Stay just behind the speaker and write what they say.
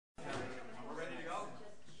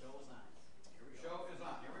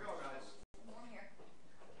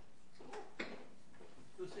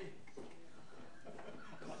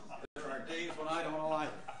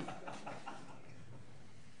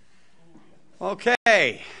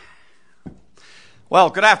Okay.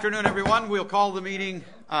 Well, good afternoon, everyone. We'll call the meeting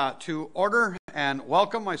to order and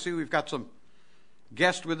welcome. I see we've got some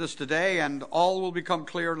guests with us today, and all will become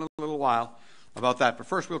clear in a little while about that. But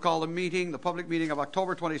first, we'll call the public meeting of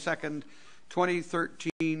October 22nd,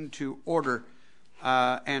 2013 to order.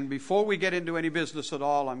 And before we get into any business at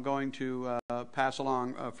all, I'm going to pass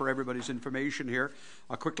along for everybody's information here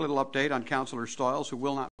a quick little update on Councillor Stoyles, who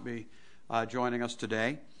will not be joining us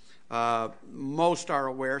today. Most are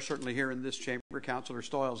aware, certainly here in this chamber, Councillor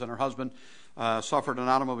Stoyles and her husband suffered an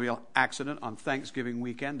automobile accident on Thanksgiving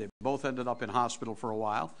weekend. They both ended up in hospital for a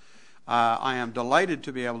while. I am delighted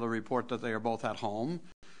to be able to report that they are both at home,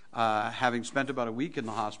 having spent about a week in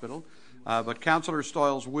the hospital. But Councillor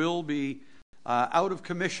Stoyles will be out of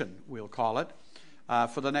commission, we'll call it,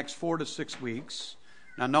 for the next 4 to 6 weeks.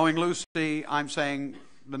 Now, knowing Lucy, I'm saying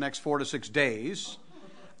the next 4 to 6 days,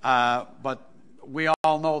 but we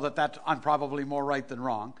all know that I'm probably more right than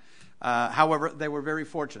wrong. However, they were very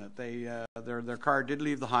fortunate. Their car did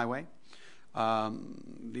leave the highway.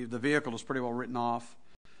 The vehicle is pretty well written off.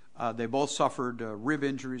 They both suffered rib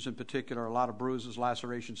injuries in particular, a lot of bruises,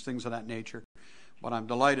 lacerations, things of that nature. But I'm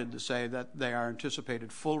delighted to say that they are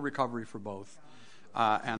anticipated full recovery for both.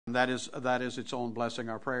 And that is its own blessing.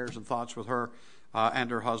 Our prayers and thoughts with her and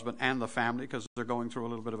her husband and the family, because they're going through a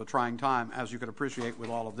little bit of a trying time, as you can appreciate with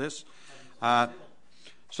all of this.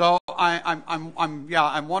 So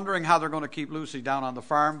I'm wondering how they're going to keep Lucy down on the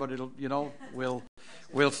farm, but we'll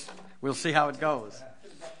see how it goes.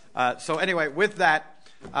 So anyway, with that,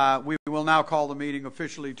 we will now call the meeting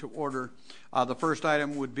officially to order. The first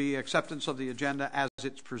item would be acceptance of the agenda as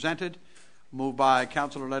it's presented, moved by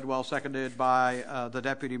Councillor Ledwell, seconded by the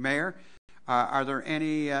Deputy Mayor. Are there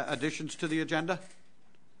any additions to the agenda?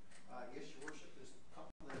 Yes, Your Worship. There's a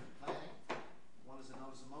couple that are planning. One is a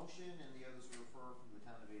notice of motion, and the other is a referral from the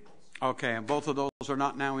town of Abels. Okay, and both of those are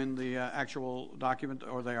not now in the actual document,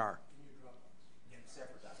 or they are?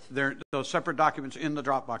 Separate documents. They're those separate documents in the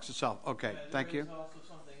Dropbox itself. Okay, thank you. There's also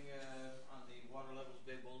something on the water levels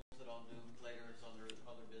tables that I'll do later. It's under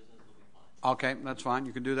other business. It'll be fine. Okay, that's fine.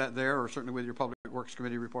 You can do that there, or certainly with your Public Works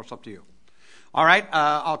Committee reports, up to you. All right,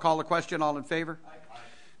 I'll call the question. All in favor? Aye.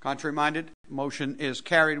 Contrary minded? Motion is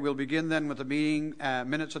carried. We'll begin then with the meeting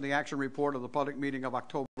minutes of the action report of the public meeting of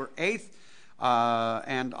October 8th.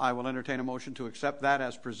 And I will entertain a motion to accept that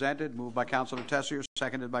as presented. Moved by Councillor Tessier,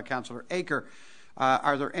 seconded by Councillor Aker.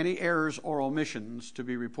 Are there any errors or omissions to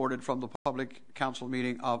be reported from the public council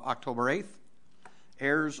meeting of October 8th?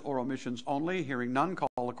 Errors or omissions only. Hearing none, call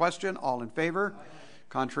the question. All in favor? Aye.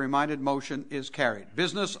 Contrary minded? Motion is carried.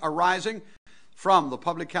 Business arising from the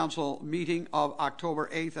public council meeting of October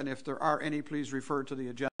 8th, and if there are any, please refer to the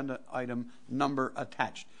agenda item number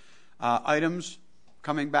attached. Items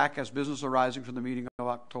coming back as business arising from the meeting of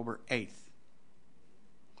October 8th.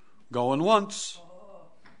 Going once,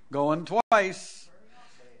 going twice.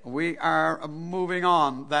 We are moving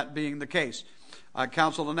on, that being the case.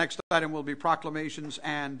 Council, the next item will be proclamations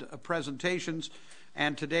and presentations,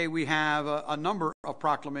 and today we have a number of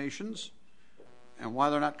proclamations. And why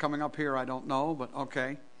they're not coming up here, I don't know, but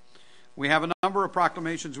okay. We have a number of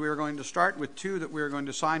proclamations. We are going to start with two that we are going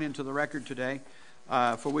to sign into the record today,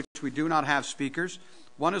 for which we do not have speakers.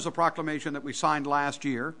 One is a proclamation that we signed last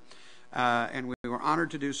year, and we were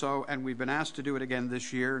honored to do so, and we've been asked to do it again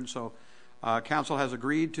this year, and so Council has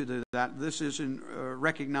agreed to that. This is in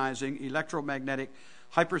recognizing Electromagnetic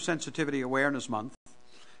Hypersensitivity Awareness Month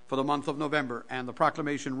for the month of November, and the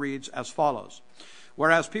proclamation reads as follows.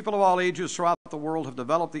 Whereas people of all ages throughout the world have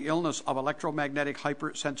developed the illness of electromagnetic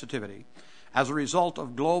hypersensitivity as a result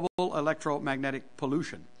of global electromagnetic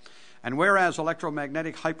pollution, and whereas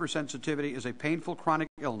electromagnetic hypersensitivity is a painful chronic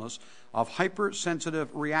illness of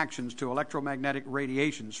hypersensitive reactions to electromagnetic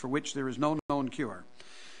radiations for which there is no known cure,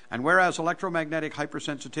 and whereas electromagnetic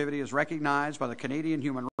hypersensitivity is recognized by the Canadian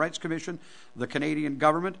Human Rights Commission, the Canadian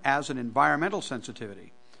government, as an environmental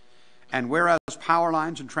sensitivity, and whereas power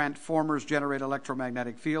lines and transformers generate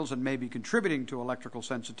electromagnetic fields and may be contributing to electrical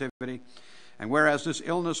sensitivity, and whereas this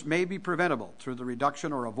illness may be preventable through the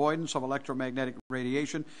reduction or avoidance of electromagnetic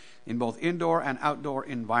radiation in both indoor and outdoor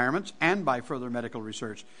environments and by further medical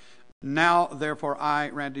research. Now, therefore, I,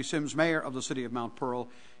 Randy Sims, Mayor of the City of Mount Pearl,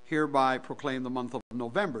 hereby proclaim the month of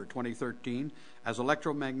November 2013 as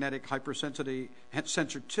Electromagnetic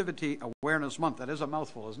Hypersensitivity Awareness Month. That is a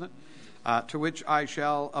mouthful, isn't it? To which I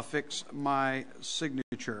shall affix my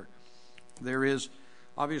signature. There is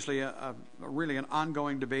obviously really an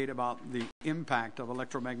ongoing debate about the impact of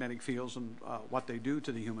electromagnetic fields and what they do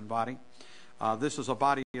to the human body. This is a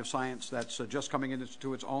body of science that's just coming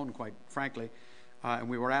into its own, quite frankly. And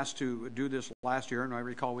we were asked to do this last year, and I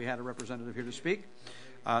recall we had a representative here to speak.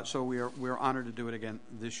 So we're honored to do it again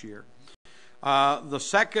this year. The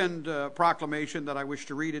second proclamation that I wish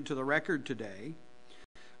to read into the record today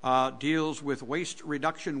deals with Waste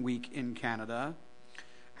Reduction Week in Canada,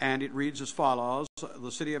 and it reads as follows.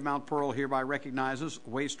 The City of Mount Pearl hereby recognizes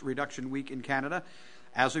Waste Reduction Week in Canada.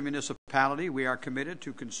 As a municipality, we are committed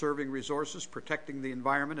to conserving resources, protecting the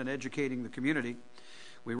environment, and educating the community.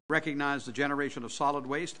 We recognize the generation of solid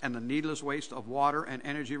waste and the needless waste of water and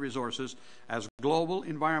energy resources as global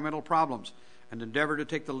environmental problems and endeavor to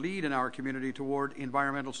take the lead in our community toward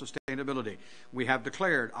environmental sustainability. We have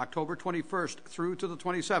declared October 21st through to the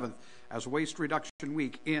 27th as Waste Reduction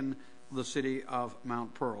Week in the City of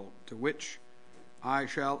Mount Pearl, to which I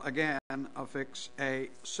shall again affix a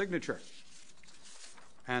signature.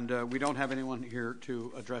 And we don't have anyone here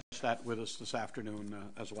to address that with us this afternoon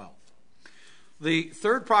as well. The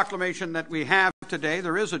third proclamation that we have today,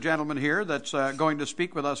 there is a gentleman here that's going to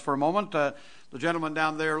speak with us for a moment. The gentleman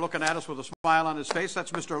down there looking at us with a smile on his face,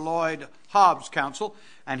 that's Mr. Lloyd Hobbs, Council,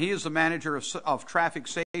 and he is the manager of Traffic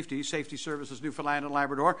Safety, Safety Services Newfoundland and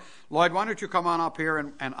Labrador. Lloyd, why don't you come on up here,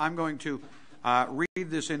 and I'm going to read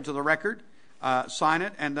this into the record, sign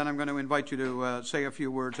it, and then I'm going to invite you to say a few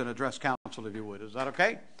words and address Council, if you would. Is that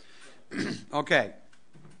okay? Okay.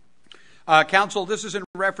 Council, this is in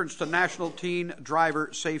reference to National Teen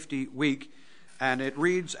Driver Safety Week, and it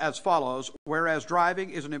reads as follows. Whereas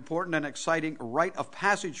driving is an important and exciting rite of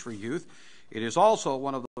passage for youth, it is also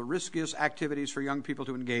one of the riskiest activities for young people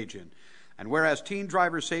to engage in. And whereas teen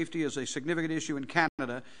driver safety is a significant issue in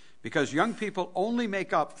Canada because young people only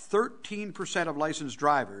make up 13% of licensed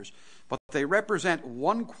drivers, but they represent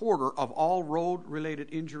 1/4 of all road-related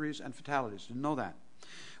injuries and fatalities. Didn't know that.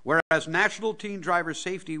 Whereas National Teen Driver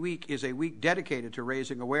Safety Week is a week dedicated to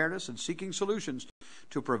raising awareness and seeking solutions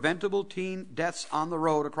to preventable teen deaths on the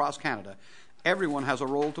road across Canada, everyone has a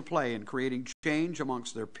role to play in creating change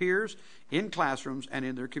amongst their peers, in classrooms, and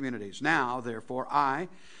in their communities. Now, therefore, I,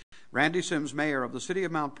 Randy Sims, Mayor of the City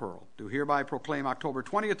of Mount Pearl, do hereby proclaim October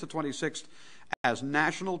 20th to 26th as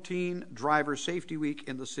National Teen Driver Safety Week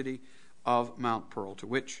in the City of Mount Pearl, to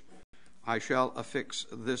which I shall affix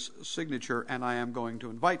this signature, and I am going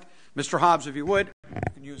to invite Mr. Hobbs, if you would, you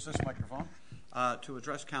can use this microphone, to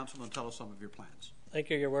address Council and tell us some of your plans.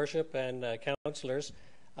 Thank you, Your Worship, and councillors.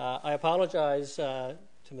 I apologize to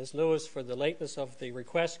Ms. Lewis for the lateness of the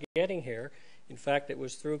request getting here. In fact, it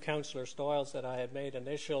was through Councillor Stoyles that I had made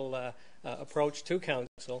initial approach to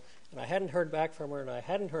Council, and I hadn't heard back from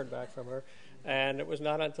her, and it was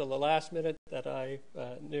not until the last minute that I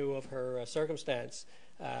knew of her circumstance.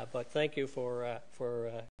 But thank you for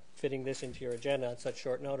fitting this into your agenda on such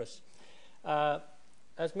short notice.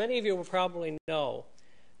 As many of you will probably know,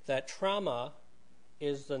 that trauma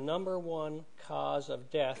is the #1 cause of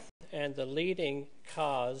death and the leading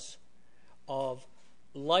cause of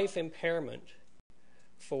life impairment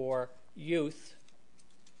for youth.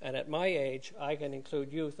 And at my age, I can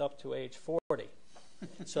include youth up to age 40.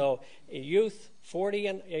 So youth 40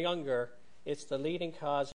 and younger, it's the leading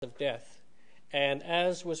cause of death. And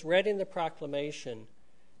as was read in the proclamation,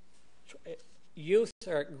 youth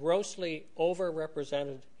are grossly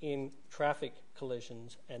overrepresented in traffic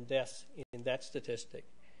collisions and deaths in that statistic.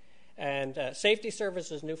 And Safety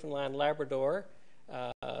Services Newfoundland Labrador,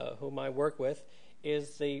 whom I work with,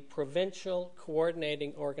 is the provincial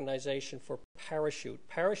coordinating organization for Parachute.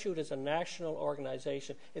 Parachute is a national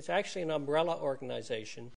organization. It's actually an umbrella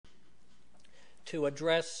organization to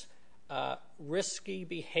address risky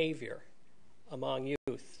behavior among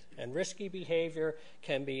youth. And risky behavior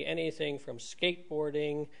can be anything from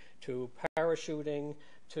skateboarding to parachuting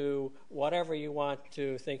to whatever you want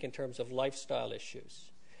to think in terms of lifestyle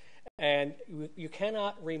issues. And you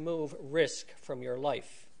cannot remove risk from your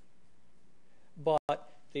life.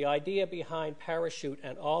 But the idea behind Parachute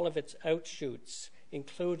and all of its outshoots,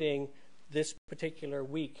 including this particular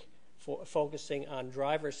week focusing on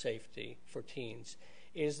driver safety for teens,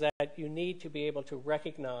 is that you need to be able to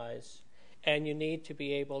recognize and you need to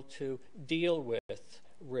be able to deal with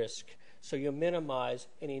risk so you minimize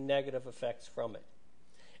any negative effects from it.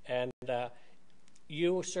 And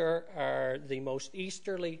you, sir, are the most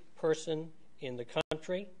easterly person in the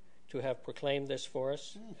country to have proclaimed this for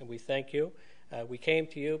us, and we thank you. We came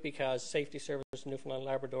to you because Safety Services Newfoundland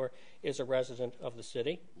Labrador is a resident of the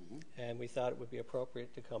city, and we thought it would be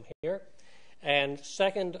appropriate to come here. And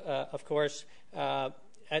second, of course,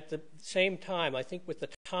 at the same time, I think with the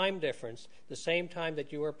time difference, the same time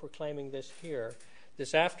that you are proclaiming this here,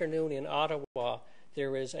 this afternoon in Ottawa,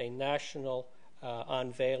 there is a national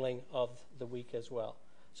unveiling of the week as well.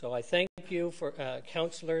 So I thank you, for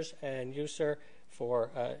councillors, and you, sir, for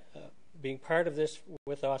being part of this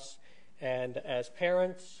with us. And as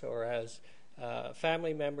parents or as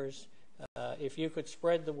family members, if you could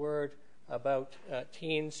spread the word about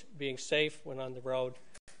teens being safe when on the road,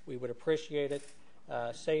 we would appreciate it.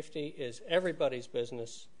 Safety is everybody's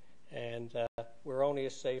business, and we're only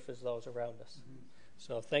as safe as those around us.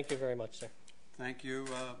 So thank you very much, sir. Thank you,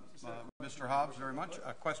 Mr. Hobbs, very much.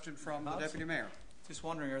 A question from the Deputy Mayor. Just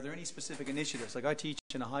wondering, are there any specific initiatives? Like I teach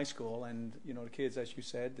in a high school, and the kids, as you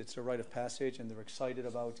said, it's a rite of passage, and they're excited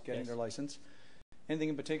about getting their license. Anything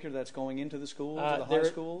in particular that's going into the schools or the high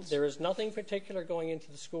schools? There is nothing particular going into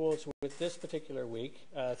the schools with this particular week.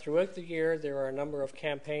 Throughout the year, there are a number of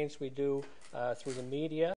campaigns we do through the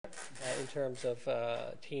media in terms of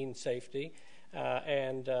teen safety,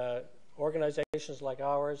 and organizations like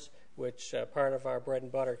ours, which part of our bread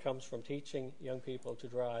and butter comes from teaching young people to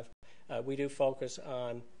drive. We do focus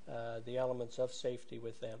on the elements of safety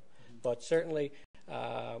with them. But certainly,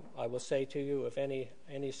 I will say to you, if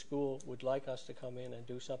any school would like us to come in and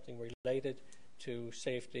do something related to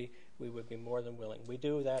safety, we would be more than willing. We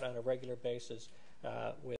do that on a regular basis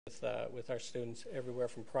with our students everywhere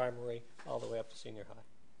from primary all the way up to senior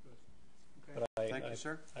high. Okay. Thank you,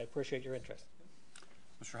 sir. I appreciate your interest.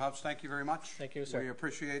 Mr. Hobbs, thank you very much. Thank you, sir. We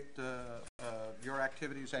appreciate your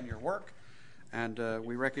activities and your work, and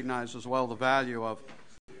we recognize as well the value of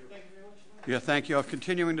of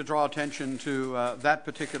continuing to draw attention to that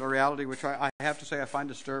particular reality, which I have to say I find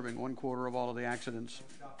disturbing. 1/4 of all of the accidents,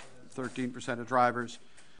 13% of drivers.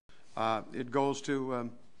 It goes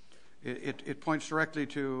to it points directly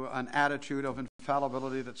to an attitude of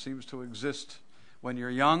infallibility that seems to exist when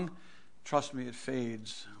you're young. Trust me, it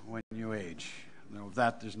fades when you age.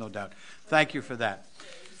 That there's no doubt. Thank you for that.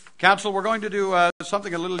 Council, we're going to do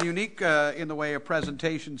something a little unique in the way of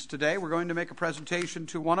presentations today. We're going to make a presentation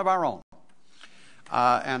to one of our own.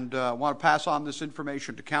 And want to pass on this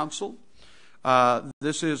information to Council.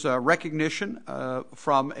 This is a recognition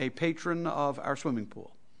from a patron of our swimming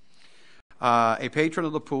pool. A patron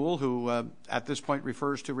of the pool who at this point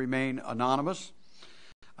refers to remain anonymous.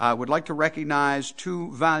 Would like to recognize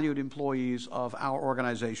two valued employees of our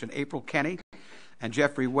organization, April Kenny and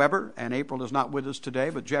Jeffrey Weber. And April is not with us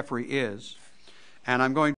today, but Jeffrey is. And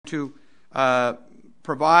I'm going to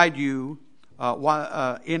provide you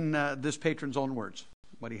in this patron's own words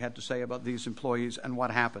what he had to say about these employees and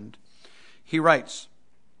what happened. He writes,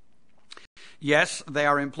 "Yes, they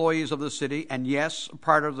are employees of the city, and yes,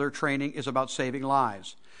 part of their training is about saving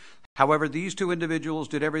lives. However, these two individuals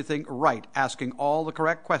did everything right, asking all the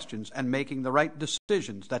correct questions and making the right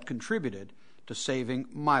decisions that contributed to saving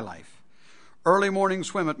my life. Early morning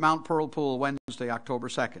swim at Mount Pearl Pool Wednesday, October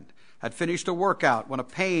 2nd. Had finished a workout when a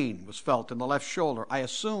pain was felt in the left shoulder. I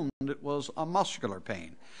assumed it was a muscular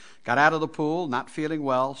pain. Got out of the pool, not feeling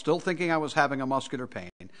well, still thinking I was having a muscular pain.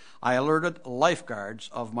 I alerted lifeguards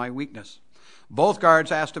of my weakness. Both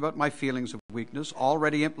guards asked about my feelings of weakness,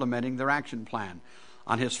 already implementing their action plan.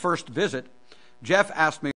 On his first visit, Jeff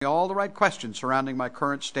asked me all the right questions surrounding my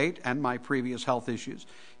current state and my previous health issues.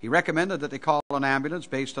 He recommended that they call an ambulance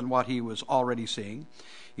based on what he was already seeing.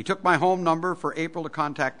 He took my home number for April to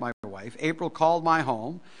contact my wife. April called my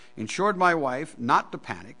home, ensured my wife not to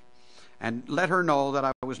panic, and let her know that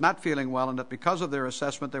I was not feeling well and that because of their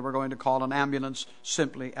assessment they were going to call an ambulance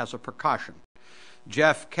simply as a precaution.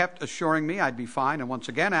 Jeff kept assuring me I'd be fine and once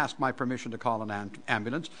again asked my permission to call an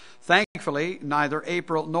ambulance. Thankfully, neither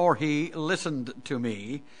April nor he listened to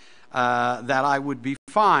me that I would be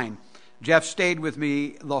fine. Jeff stayed with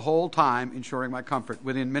me the whole time, ensuring my comfort.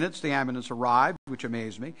 Within minutes, the ambulance arrived, which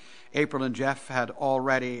amazed me. April and Jeff had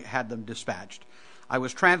already had them dispatched. I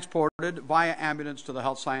was transported via ambulance to the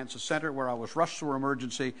Health Sciences Center, where I was rushed through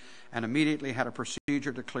emergency and immediately had a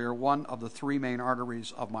procedure to clear one of the three main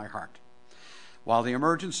arteries of my heart. While the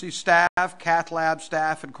emergency staff, cath lab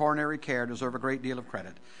staff, and coronary care deserve a great deal of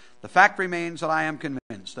credit, the fact remains that I am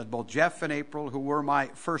convinced that both Jeff and April, who were my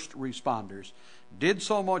first responders, did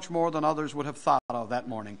so much more than others would have thought of that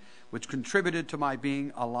morning, which contributed to my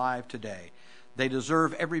being alive today. They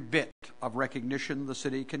deserve every bit of recognition the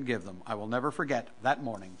city can give them. I will never forget that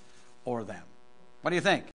morning or them." What do you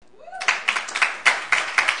think?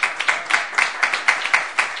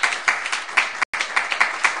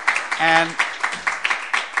 And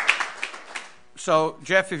so,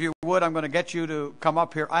 Jeff, if you would, I'm going to get you to come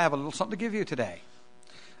up here. I have a little something to give you today.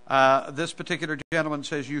 This particular gentleman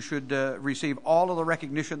says you should receive all of the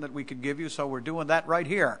recognition that we could give you, so we're doing that right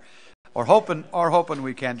here, or hoping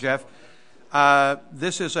we can, Jeff.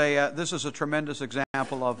 This is a tremendous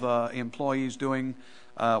example of employees doing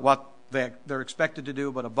what they're expected to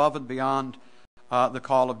do, but above and beyond the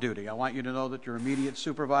call of duty. I want you to know that your immediate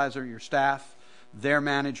supervisor, your staff, their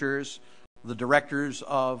managers, the directors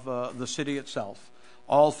of the city itself,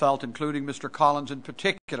 all felt, including Mr. Collins in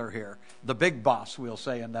particular here, the big boss, we'll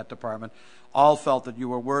say, in that department, all felt that you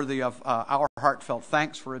were worthy of our heartfelt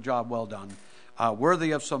thanks for a job well done,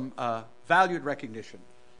 worthy of some valued recognition.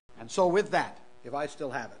 And so with that, if I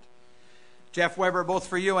still have it, Jeff Weber, both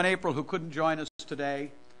for you and April, who couldn't join us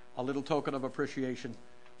today, a little token of appreciation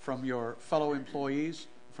from your fellow employees,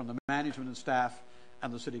 from the management and staff,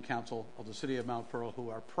 and the City Council of the City of Mount Pearl, who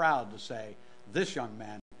are proud to say this young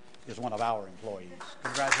man is one of our employees.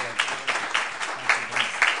 Congratulations.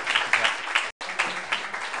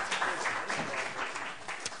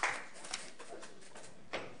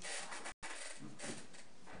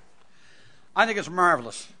 I think it's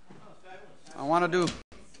marvelous.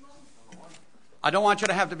 I don't want you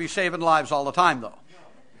to have to be saving lives all the time, though.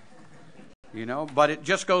 You know, but it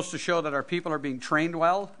just goes to show that our people are being trained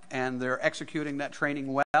well, and they're executing that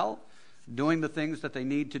training well, doing the things that they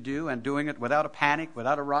need to do, and doing it without a panic,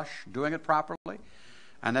 without a rush, doing it properly.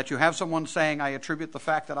 And that you have someone saying, I attribute the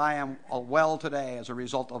fact that I am well today as a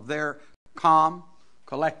result of their calm,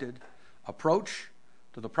 collected approach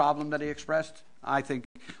to the problem that he expressed. I think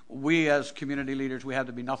we as community leaders, we have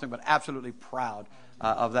to be nothing but absolutely proud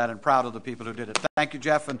of that, and proud of the people who did it. Thank you,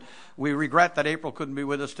 Jeff, and we regret that April couldn't be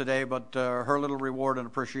with us today, but her little reward and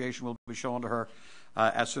appreciation will be shown to her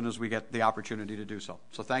as soon as we get the opportunity to do so.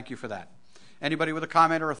 So thank you for that. Anybody with a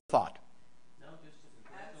comment or a thought? No, just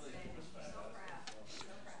congratulations. So proud.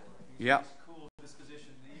 Yeah. Cool disposition,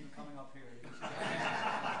 even coming up here.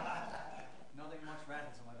 Nothing much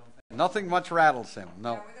rattles him, I don't think. Nothing much rattles him,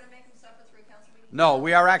 no. Are we going to make him suffer 3 council meetings? No,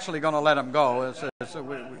 we are actually going to let him go.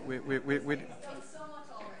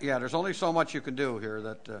 Yeah, there's only so much you can do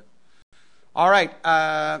here. All right,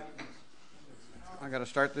 I got to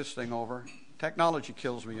start this thing over. Technology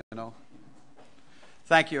kills me, you know.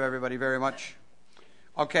 Thank you, everybody, very much.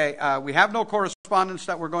 Okay, we have no correspondence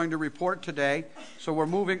that we're going to report today, so we're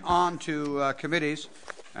moving on to committees.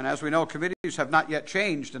 And as we know, committees have not yet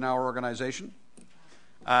changed in our organization.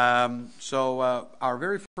 So our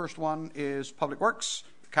very first one is Public Works.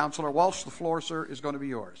 Councillor Walsh, the floor, sir, is going to be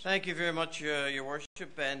yours. Thank you very much, Your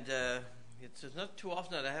Worship. And it's not too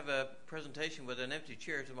often that I have a presentation with an empty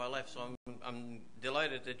chair to my left, so I'm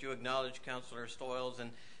delighted that you acknowledge Councillor Stoyles,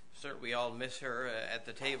 and certainly we all miss her at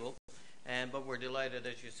the table. But we're delighted,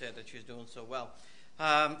 as you said, that she's doing so well.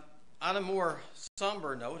 On a more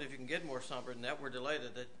somber note, if you can get more somber than that, we're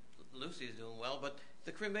delighted that Lucy is doing well. But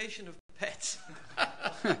the cremation of pets,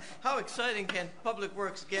 how exciting can Public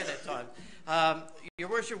Works get at times? Your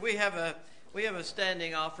Worship, we have a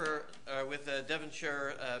standing offer with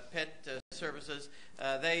Devonshire Pet Services.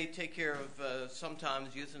 They take care of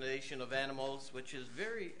sometimes euthanization of animals, which is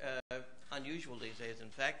very unusual these days. In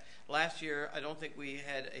fact, last year I don't think we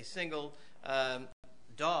had a single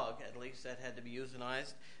dog, at least, that had to be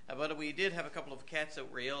euthanized. But we did have a couple of cats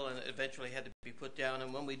that were ill and eventually had to be put down.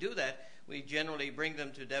 And when we do that, we generally bring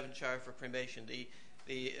them to Devonshire for cremation.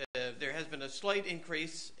 There has been a slight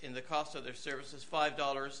increase in the cost of their services,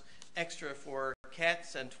 $5 extra for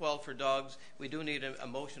cats and $12 for dogs. We do need a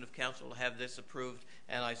motion of council to have this approved,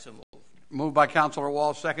 and I so move. Moved by Councillor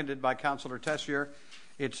Wall, seconded by Councillor Tessier.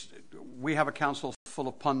 We have a council full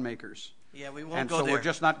of pun makers. Yeah, we won't and go so there. we're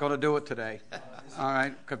just not going to do it today. All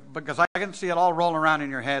right? Because I can see it all rolling around in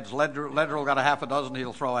your heads. Ledrill got a half a dozen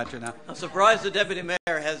he'll throw at you now. I'm surprised the deputy mayor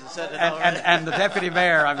hasn't said it already. And the deputy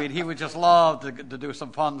mayor, I mean, he would just love to do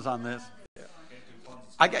some puns on this.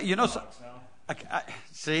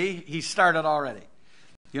 See, he started already.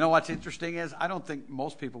 You know what's interesting is I don't think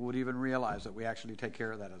most people would even realize that we actually take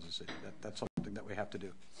care of that as a city. That's something that we have to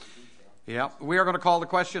do. Yeah, we are going to call the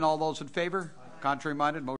question. All those in favor? Contrary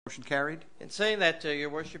minded, motion carried. In saying that, Your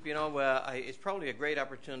Worship, it's probably a great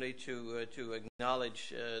opportunity to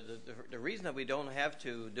acknowledge the reason that we don't have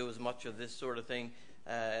to do as much of this sort of thing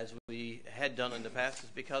as we had done in the past is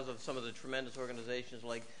because of some of the tremendous organizations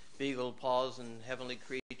like Beagle Paws and Heavenly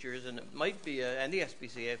Creatures, and it might be, and the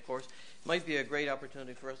SPCA, of course, might be a great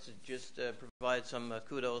opportunity for us to just provide some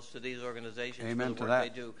kudos to these organizations Amen for the work they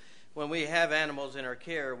do. When we have animals in our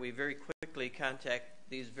care, we very quickly contact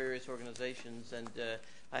these various organizations, and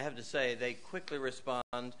I have to say they quickly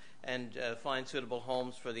respond and find suitable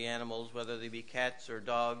homes for the animals, whether they be cats or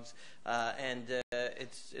dogs, and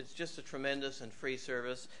it's just a tremendous and free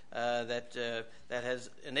service that has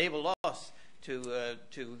enabled us to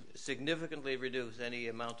significantly reduce any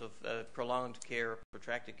amount of prolonged care or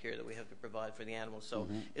protracted care that we have to provide for the animals. So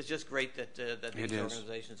it's just great that these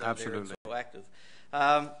organizations out there are so active.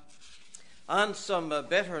 On some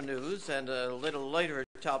better news and a little lighter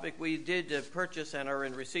topic, we did purchase and are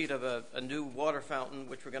in receipt of a new water fountain,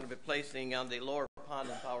 which we're going to be placing on the lower pond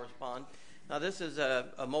in Powers Pond. Now, this is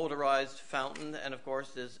a motorized fountain, and of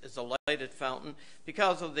course, is a lighted fountain.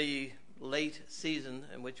 Because of the late season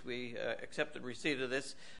in which we accepted receipt of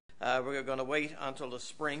this, we're going to wait until the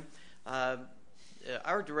spring.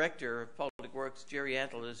 Our director of Public Works, Jerry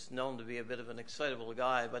Antle, is known to be a bit of an excitable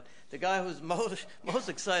guy, but the guy who's most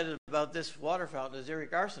excited about this water fountain is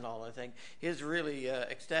Eric Arsenal, I think. He's really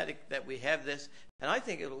ecstatic that we have this, and I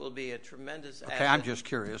think it will be a tremendous asset. Okay, I'm just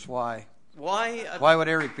curious. Why? Why? Why would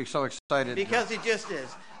Eric be so excited? Because he just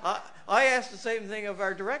is. I ask the same thing of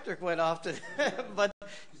our director quite often, but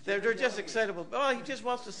they're just excitable. Oh, he just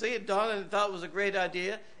wants to see it done and thought it was a great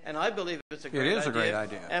idea, and I believe it's a great idea. It is a great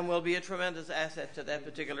idea. And will be a tremendous asset to that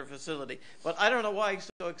particular facility. But I don't know why he's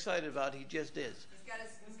so excited about it. He just is.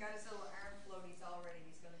 He's got his little arm floaties already.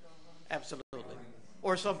 He's going to go home. Absolutely.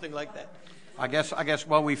 Or something like that. I guess.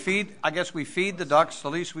 Well, we feed the ducks. The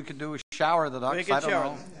least we could do is shower the ducks. We I don't shower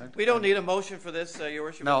know. them. We don't need a motion for this, Your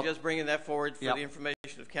Worship. No. We're just bringing that forward for Yep. the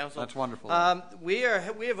information of council. That's wonderful. We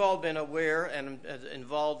have all been aware and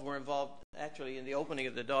involved. We're involved actually in the opening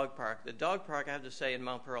of the dog park. The dog park, I have to say, in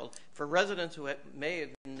Mount Pearl, for residents who may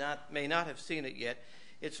not have seen it yet,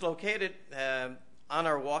 it's located on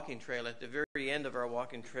our walking trail, at the very end of our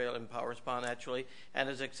walking trail in Powers Pond, actually, and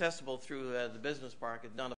is accessible through the business park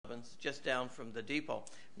at Donovan's, just down from the depot,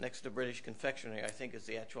 next to British Confectionery, I think is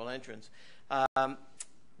the actual entrance.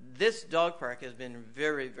 This dog park has been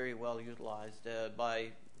very, very well utilized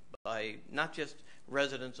by not just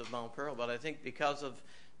residents of Mount Pearl, but I think because of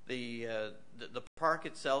the park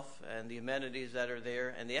itself and the amenities that are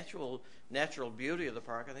there and the actual natural beauty of the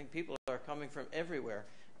park. I think people are coming from everywhere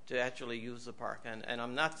to actually use the park, and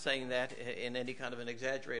I'm not saying that in any kind of an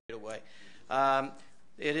exaggerated way.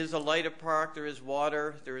 It is a lighted park. There is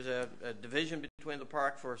water. There is a division between the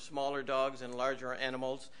park for smaller dogs and larger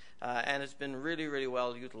animals, and it's been really, really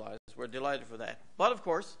well utilized. We're delighted for that. But, of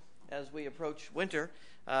course, as we approach winter,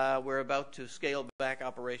 we're about to scale back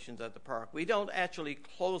operations at the park. We don't actually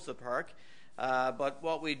close the park, but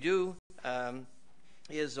what we do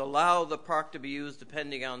is allow the park to be used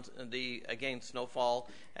depending on again, snowfall,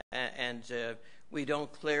 and we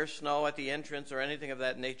don't clear snow at the entrance or anything of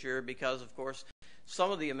that nature because, of course,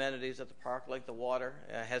 some of the amenities at the park, like the water,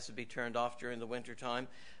 has to be turned off during the winter time.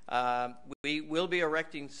 We will be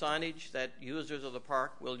erecting signage that users of the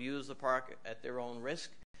park will use the park at their own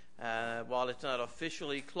risk. While it's not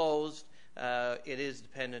officially closed, it is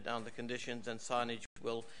dependent on the conditions, and signage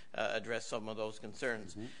will address some of those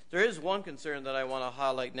concerns. Mm-hmm. There is one concern that I want to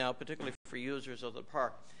highlight now, particularly for users of the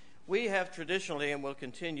park. We have traditionally, and will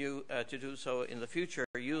continue to do so in the future,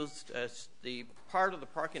 used the part of the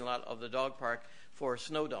parking lot of the dog park for a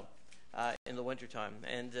snow dump in the wintertime.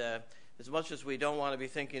 And as much as we don't want to be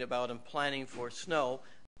thinking about and planning for snow,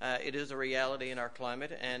 it is a reality in our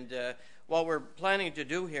climate, and what we're planning to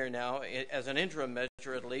do here now, as an interim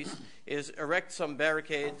measure at least, is erect some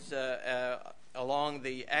barricades along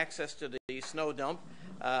the access to the snow dump.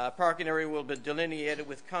 Parking area will be delineated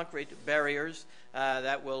with concrete barriers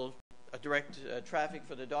that will direct traffic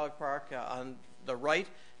for the dog park on the right,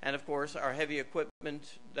 and of course our heavy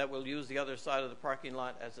equipment that will use the other side of the parking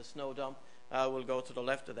lot as a snow dump will go to the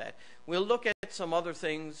left of that. We'll look at some other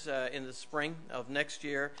things in the spring of next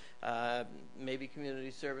year. Maybe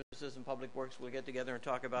Community Services and Public Works will get together and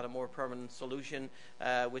talk about a more permanent solution,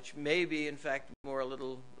 which may be, in fact, a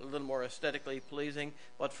little more aesthetically pleasing.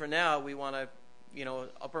 But for now, we want to,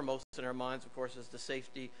 uppermost in our minds, of course, is the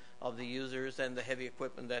safety of the users and the heavy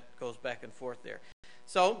equipment that goes back and forth there.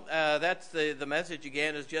 So that's the message,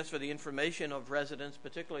 again, is just for the information of residents,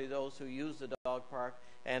 particularly those who use the dog park,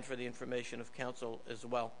 and for the information of council as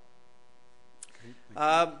well.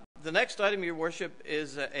 The next item, Your Worship,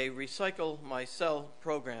 is a Recycle My Cell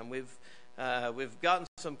program. We've gotten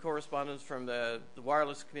some correspondence from the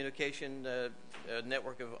Wireless Communication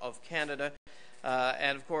Network of Canada,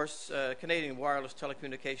 and of course, Canadian Wireless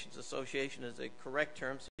Telecommunications Association is a correct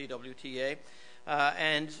term, CWTA.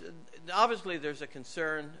 And obviously there's a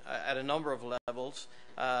concern at a number of levels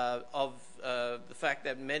of the fact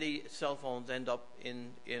that many cell phones end up in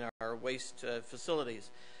our waste facilities.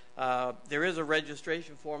 There is a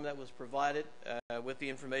registration form that was provided with the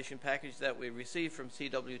information package that we received from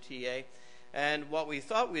CWTA, and what we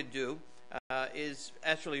thought we'd do is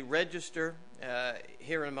actually register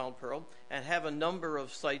here in Mount Pearl and have a number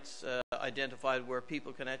of sites identified where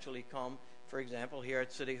people can actually come, for example, here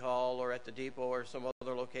at City Hall or at the depot or some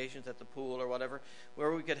other locations, at the pool or whatever,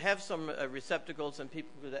 where we could have some receptacles and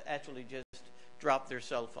people could actually just drop their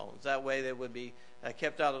cell phones. That way they would be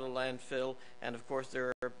kept out of the landfill, and of course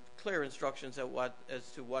there are clear instructions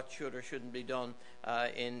as to what should or shouldn't be done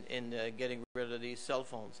in getting rid of these cell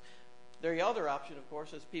phones. The other option, of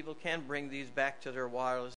course, is people can bring these back to their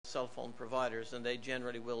wireless cell phone providers, and they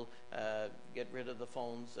generally will get rid of the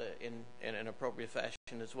phones in an appropriate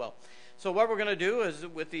fashion as well. So what we're going to do is,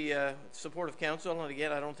 with the support of council, and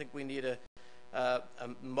again, I don't think we need a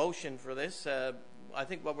motion for this. I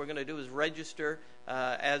think what we're going to do is register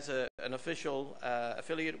as an official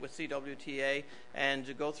affiliate with CWTA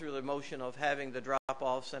and go through the motion of having the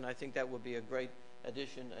drop-offs, and I think that would be a great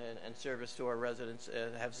addition and service to our residents,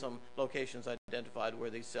 have some locations identified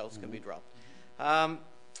where these cells can be dropped.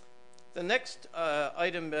 The next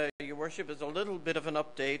item, Your Worship, is a little bit of an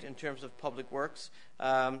update in terms of public works.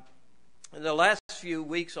 In the last few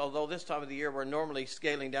weeks, although this time of the year we're normally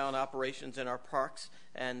scaling down operations in our parks,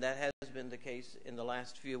 and that has been the case in the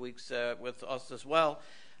last few weeks with us as well,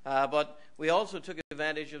 but we also took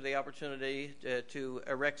advantage of the opportunity to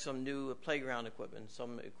erect some new playground equipment.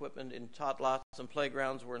 Some equipment in tot lots and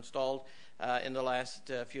playgrounds were installed in the last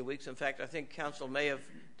few weeks. In fact, I think Council may have,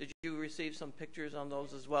 did you receive some pictures on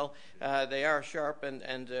those as well? They are sharp,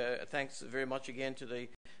 and thanks very much again to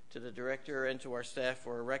the director and to our staff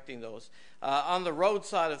for erecting those. On the road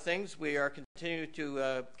side of things, we are continuing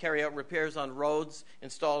to carry out repairs on roads,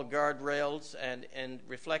 install guardrails and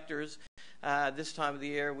reflectors. This time of the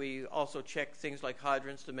year, we also check things like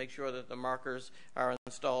hydrants to make sure that the markers are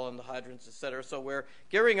installed on the hydrants, etc. So we're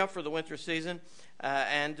gearing up for the winter season.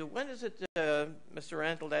 And when is it, Mr.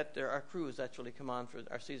 Randall, that our crews actually come on for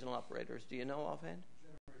our seasonal operators? Do you know offhand?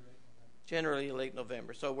 Generally late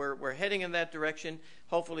November. So we're heading in that direction.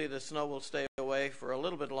 Hopefully the snow will stay away for a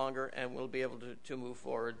little bit longer, and we'll be able to move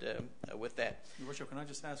forward with that. Your Worship, can I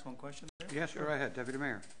just ask one question there? Yes, go ahead, Deputy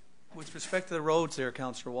Mayor. With respect to the roads there,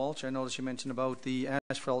 Councillor Walsh, I noticed you mentioned about the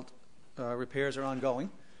asphalt repairs are ongoing.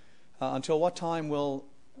 Until what time will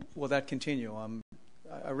that continue?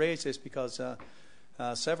 I raise this because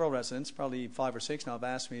several residents, probably 5 or 6 now, have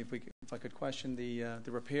asked me if I could question the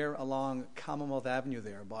repair along Commonwealth Avenue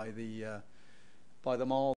there by the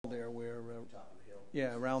mall there, where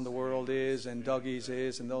Around the World is and Dougie's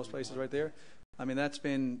is and those places right there. I mean, that's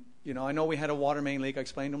been, I know we had a water main leak. I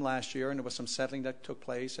explained them last year, and there was some settling that took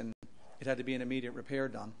place, and it had to be an immediate repair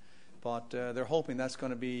done. But they're hoping that's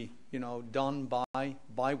going to be, done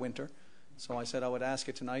by winter. So I said I would ask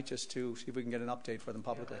it tonight just to see if we can get an update for them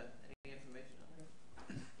publicly. Any information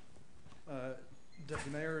on that? Deputy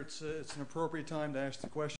Mayor, it's an appropriate time to ask the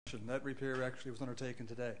question. That repair actually was undertaken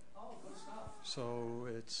today. Oh, good stuff. So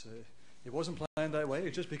it wasn't planned that way.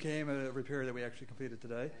 It just became a repair that we actually completed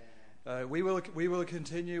today. We will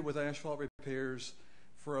continue with asphalt repairs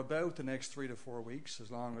for about the next 3 to 4 weeks,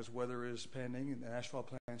 as long as weather is pending and the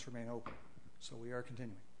asphalt plants remain open. So we are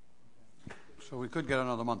continuing. So we could get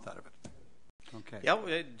another month out of it. Okay.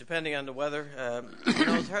 Yeah, depending on the weather.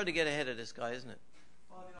 It's hard to get ahead of this guy, isn't it?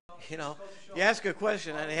 Well, you ask a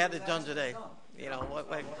question and he had it done today.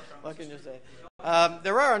 What can you say?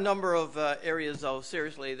 There are a number of areas, though,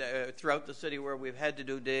 seriously, throughout the city where we've had to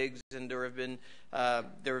do digs, and there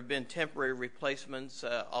have been temporary replacements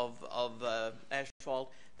of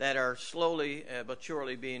asphalt that are slowly but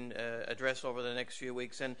surely being addressed over the next few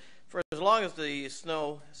weeks. And for as long as the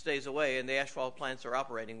snow stays away and the asphalt plants are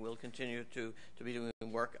operating, we'll continue to be doing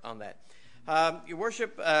work on that. Your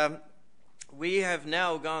Worship, we have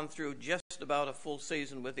now gone through just about a full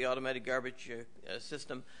season with the automatic garbage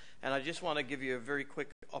system, and I just want to give you a very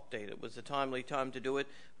quick update. It was a timely time to do it.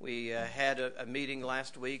 We had a meeting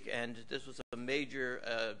last week, and this was a major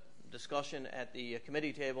discussion at the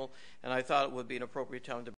committee table, and I thought it would be an appropriate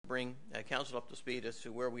time to bring Council up to speed as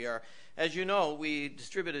to where we are. As you know, we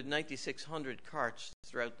distributed 9,600 carts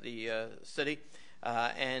throughout the city,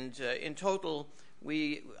 and in total,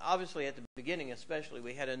 we obviously at the beginning especially,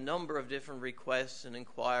 we had a number of different requests and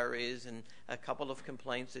inquiries and a couple of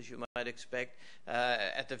complaints, as you might expect,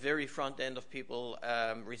 at the very front end of people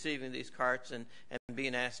receiving these carts and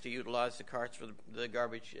being asked to utilize the carts for the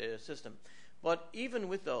garbage system. But even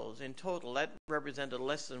with those, in total, that represented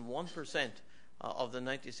less than 1% of the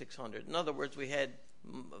 9,600. In other words, we had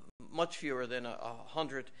much fewer than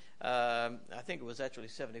 100. I think it was actually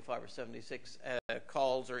 75 or 76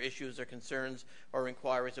 calls or issues or concerns or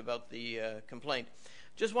inquiries about the complaint.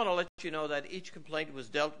 Just want to let you know that each complaint was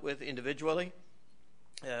dealt with individually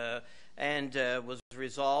and was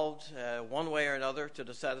resolved one way or another to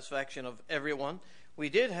the satisfaction of everyone. We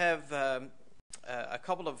did have a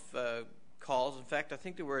couple of calls. In fact, I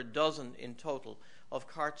think there were a dozen in total of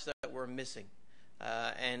carts that were missing.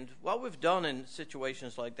 And what we've done in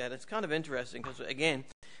situations like that, it's kind of interesting because, again,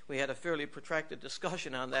 we had a fairly protracted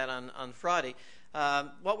discussion on that on Friday.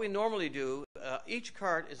 What we normally do, each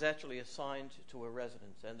cart is actually assigned to a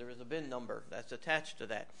residence, and there is a bin number that's attached to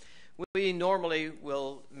that. We normally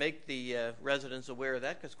will make the residents aware of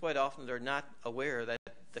that, because quite often they're not aware that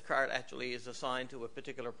the cart actually is assigned to a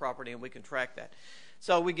particular property, and we can track that.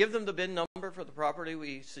 So we give them the bin number for the property.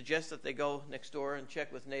 We suggest that they go next door and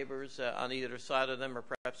check with neighbors on either side of them or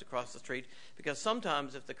perhaps across the street, because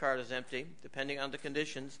sometimes if the cart is empty, depending on the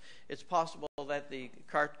conditions, it's possible that the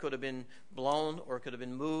cart could have been blown or could have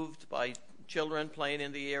been moved by children playing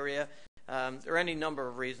in the area. There are any number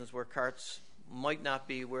of reasons where carts might not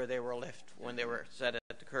be where they were left when they were set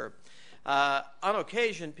at the curb. On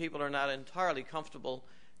occasion, people are not entirely comfortable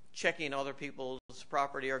checking other people's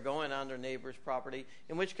property or going on their neighbor's property,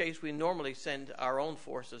 in which case we normally send our own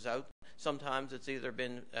forces out. Sometimes it's either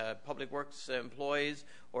been public works employees,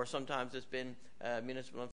 or sometimes it's been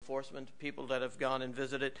municipal enforcement people that have gone and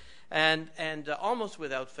visited. And almost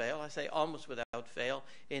without fail, I say almost without fail,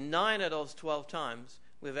 in 9 of those 12 times,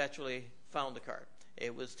 we've actually found the cart.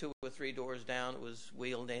 It was 2 or 3 doors down. It was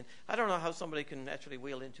wheeled in. I don't know how somebody can actually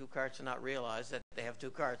wheel in 2 carts and not realize that they have 2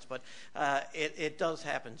 carts, but it does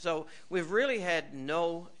happen. So we've really had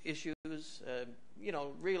no issues,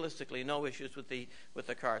 realistically no issues with the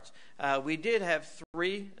carts. We did have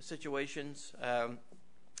 3 situations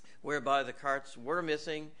whereby the carts were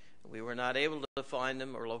missing. We were not able to find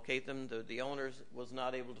them or locate them. The owners was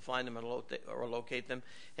not able to find them or locate them.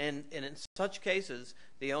 And in such cases,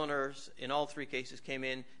 the owners, in all 3 cases, came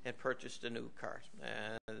in and purchased a new cart.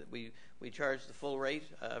 We charged the full rate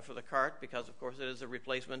for the cart because, of course, it is a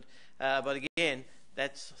replacement. But again,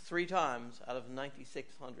 that's 3 times out of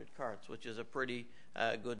 9,600 carts, which is a pretty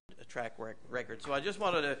good track record. So I just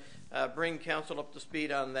wanted to bring council up to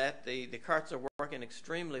speed on that. The carts are working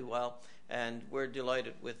extremely well, and we're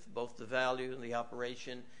delighted with both the value and the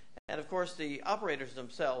operation. And of course, the operators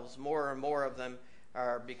themselves, more and more of them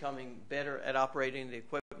are becoming better at operating the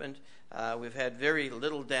equipment. We've had very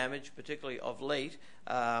little damage, particularly of late,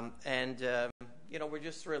 we're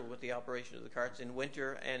just thrilled with the operation of the carts in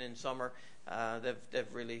winter and in summer. They've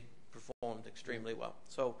really performed extremely well.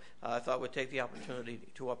 So I thought we'd take the opportunity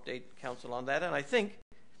to update council on that, and I think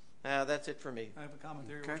that's it for me. I have a comment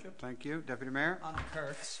there, Your Okay, Worship. thank you. Deputy Mayor? On the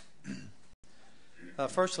carts.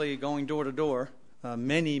 Firstly, going door to door,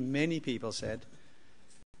 many people said,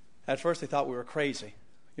 at first they thought we were crazy.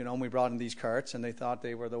 And we brought in these carts and they thought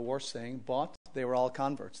they were the worst thing, but they were all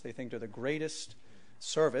converts. They think they're the greatest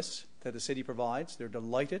service that the city provides. They're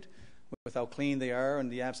delighted with how clean they are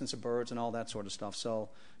and the absence of birds and all that sort of stuff. So,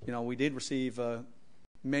 we did receive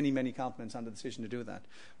many compliments on the decision to do that.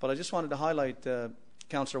 But I just wanted to highlight,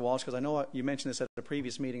 Councillor Walsh, because I know you mentioned this at a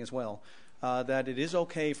previous meeting as well, that it is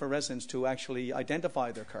okay for residents to actually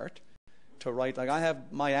identify their cart, to write, like I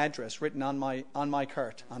have my address written on my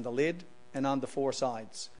cart, on the lid and on the 4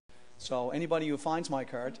 sides. So anybody who finds my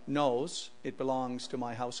cart knows it belongs to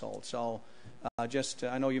my household. So I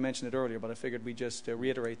know you mentioned it earlier, but I figured we'd just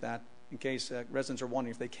reiterate that in case residents are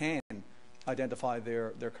wondering if they can identify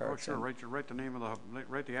their carts. Oh, sure. Write the name of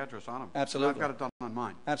write the address on them. Absolutely. I've got it done on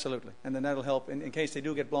mine. Absolutely. And then that'll help in case they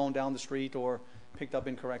do get blown down the street or picked up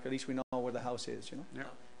incorrect. At least we know where the house is, Yeah.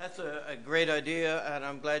 That's a great idea, and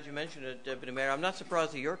I'm glad you mentioned it, Deputy Mayor. I'm not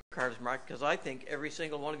surprised that your card is marked, because I think every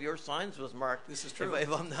single one of your signs was marked. This is true.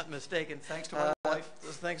 If I'm not mistaken. Thanks to my wife.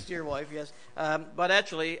 Thanks to your wife, yes. But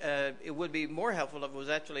actually, it would be more helpful if it was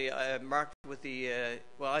actually marked with the,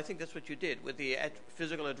 I think that's what you did, with the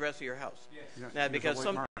physical address of your house. Yes. Yeah, Because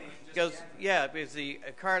the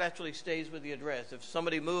card actually stays with the address. If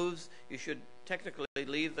somebody moves, you should technically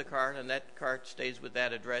leave the cart, and that cart stays with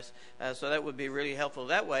that address. So that would be really helpful.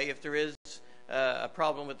 That way, if there is a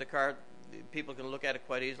problem with the cart, people can look at it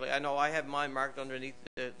quite easily. I know I have mine marked underneath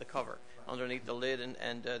the cover, underneath the lid,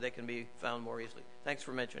 and they can be found more easily. Thanks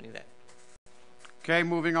for mentioning that. Okay,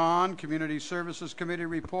 moving on. Community Services Committee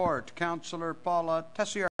report. Councillor Paula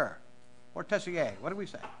Tessier. Or Tessier. What do we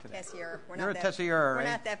say today? Tessier. You're a Tessier, We're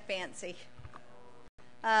eh? not that fancy.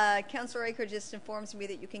 Councillor Aker just informs me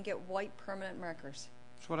that you can get white permanent markers.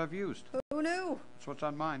 That's what I've used. Who knew? That's what's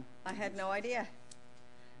on mine. I had no idea.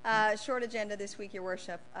 Short agenda this week, Your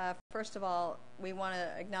Worship. First of all, we want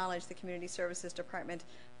to acknowledge the Community Services Department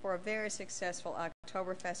for a very successful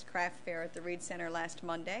Oktoberfest craft fair at the Reed Center last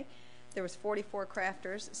Monday. There was 44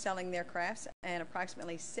 crafters selling their crafts, and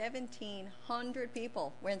approximately 1,700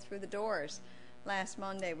 people went through the doors last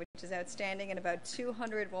Monday, which is outstanding, and about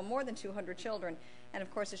 200, more than 200 children. And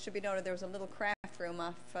of course, it should be noted there was a little craft room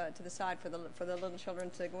off to the side for the little children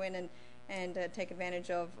to go in and take advantage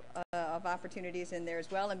of opportunities in there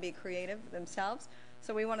as well and be creative themselves.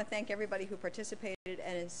 So we want to thank everybody who participated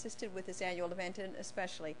and assisted with this annual event, and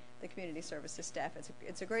especially the community services staff.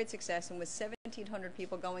 It's a great success, and with 1,700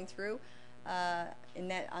 people going through on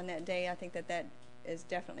that day, I think that is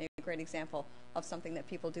definitely a great example of something that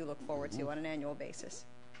people do look forward to on an annual basis.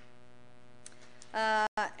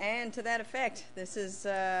 And to that effect, this is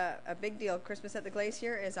a big deal. Christmas at the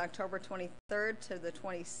Glacier is October 23rd to the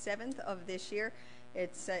 27th of this year.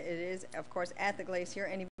 It is, of course, at the Glacier.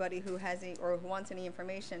 Anybody who has who wants any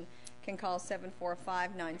information can call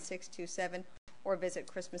 745-9627 or visit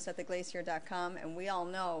christmasattheglacier.com. And we all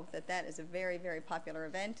know that is a very, very popular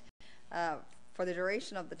event. For the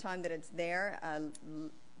duration of the time that it's there,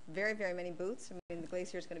 very, very many booths. I mean, the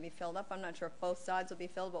Glacier is going to be filled up. I'm not sure if both sides will be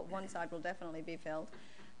filled, but one side will definitely be filled.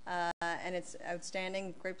 And it's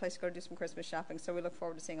outstanding. Great place to go to do some Christmas shopping. So we look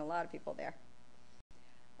forward to seeing a lot of people there.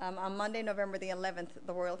 On Monday, November the 11th,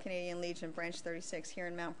 the Royal Canadian Legion Branch 36 here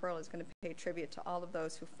in Mount Pearl is going to pay tribute to all of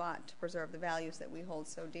those who fought to preserve the values that we hold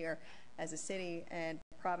so dear as a city and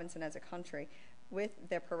province and as a country with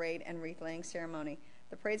their parade and wreath-laying ceremony.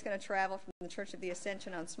 The parade's going to travel from the Church of the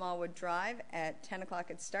Ascension on Smallwood Drive. At 10 o'clock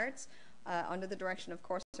it starts, under the direction, of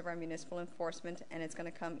course, of our municipal enforcement, and it's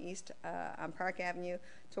going to come east on Park Avenue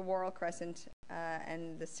to Worrell Crescent,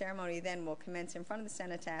 and the ceremony then will commence in front of the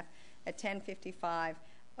cenotaph at 10:55.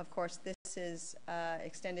 Of course, this is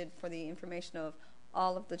extended for the information of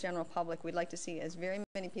all of the general public. We'd like to see as very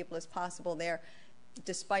many people as possible there,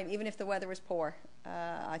 even if the weather is poor.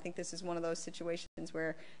 I think this is one of those situations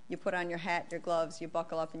where you put on your hat, your gloves, you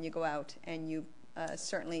buckle up and you go out, and you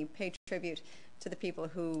certainly pay tribute to the people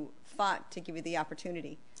who fought to give you the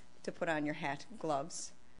opportunity to put on your hat,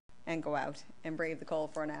 gloves, and go out and brave the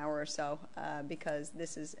cold for an hour or so, because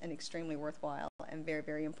this is an extremely worthwhile and very,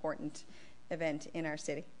 very important event in our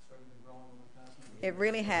city. It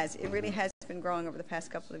really has. It really has been growing over the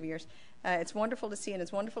past couple of years. It's wonderful to see, and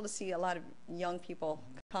it's wonderful to see a lot of young people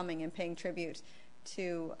coming and paying tribute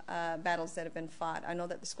to battles that have been fought. I know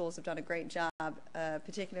that the schools have done a great job,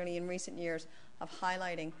 particularly in recent years, of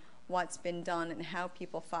highlighting what's been done and how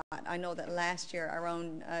people fought. I know that last year our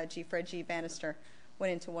own Fred G. Bannister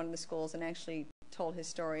went into one of the schools and actually told his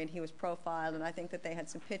story, and he was profiled, and I think that they had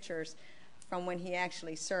some pictures from when he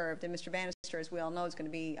actually served. And Mr. Bannister, as we all know, is going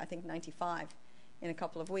to be, I think, 95 in a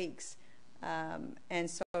couple of weeks. And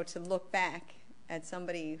so to look back at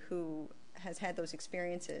somebody who has had those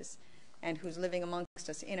experiences and who's living amongst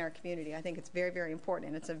us in our community, I think it's very, very important.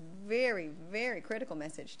 And it's a very, very critical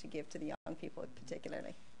message to give to the young people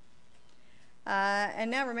particularly.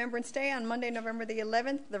 And now Remembrance Day on Monday, November the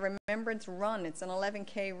 11th, the Remembrance Run. It's an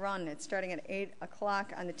 11K run. It's starting at 8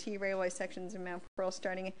 o'clock on the T-Railway sections in Mount Pearl,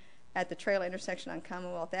 starting at the trail intersection on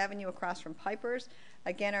Commonwealth Avenue across from Piper's.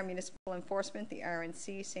 Again, our municipal enforcement, the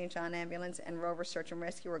RNC, St. John Ambulance, and Rover Search and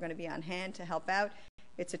Rescue are going to be on hand to help out.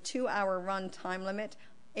 It's a 2-hour run time limit,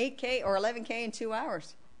 8K or 11K in 2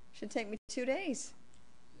 hours. Should take me 2 days.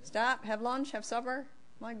 Stop, have lunch, have supper.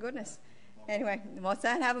 My goodness. Anyway, what's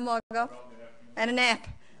that? Have a mug up? And a nap.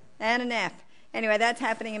 And a nap. Anyway, that's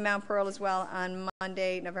happening in Mount Pearl as well on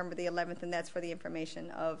Monday, November the 11th, and that's for the information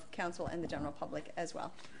of council and the general public as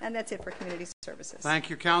well. And that's it for community services. Thank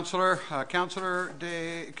you, Councillor.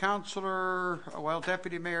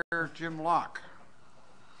 Deputy Mayor Jim Locke.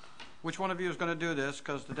 Which one of you is going to do this?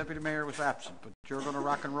 Because the Deputy Mayor was absent, but you're going to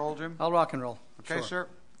rock and roll, Jim? I'll rock and roll. Okay, sure.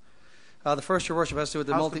 sir. The first, Your Worship, has to do with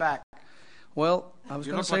the How's the back? Well, I was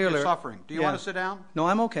going to say like earlier. You're suffering. Do you want to sit down? No,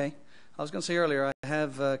 I'm okay. I was going to say earlier, I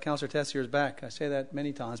have Councillor Tessier's back. I say that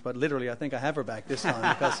many times, but literally, I think I have her back this time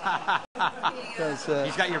because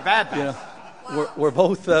he's got your bad back. You know, we're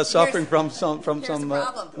both suffering from some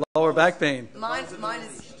lower back pain. Mine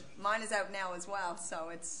is out now as well,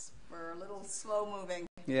 so we're a little slow moving.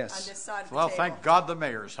 Yes. On this side of the Well, table. thank God the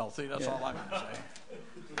mayor's healthy. That's all I'm going to say.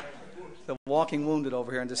 The walking wounded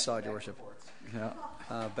over here on this side, Your Worship. Yeah.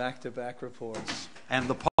 Back-to-back reports. And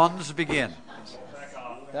the puns begin.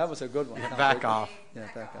 That was a good one. Back off. Yeah,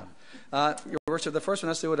 back off. Your Worship, the first one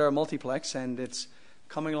has to do with our multiplex, and it's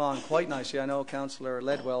coming along quite nicely. I know Councillor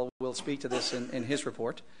Ledwell will speak to this in his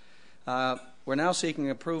report. We're now seeking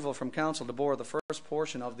approval from Council to bore the first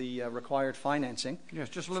portion of the required financing Yes,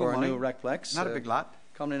 just a little for money. a new recplex. Not a big lot.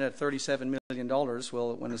 Coming in at $37 million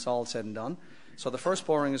when it's all said and done. So the first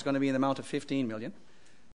pouring is going to be in the amount of $15 million.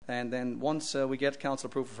 And then once we get Council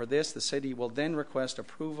approval for this, the City will then request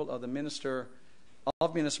approval of the Minister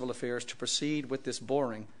of Municipal Affairs to proceed with this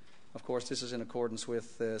boring. Of course, this is in accordance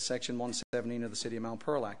with Section 117 of the City of Mount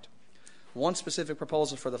Pearl Act. Once specific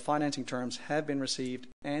proposals for the financing terms have been received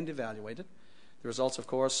and evaluated, the results, of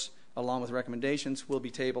course, along with recommendations, will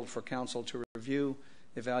be tabled for Council to review,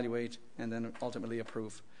 evaluate, and then ultimately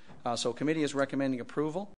approve. So committee is recommending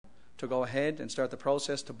approval to go ahead and start the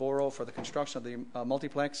process to borrow for the construction of the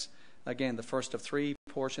multiplex. Again, the first of 3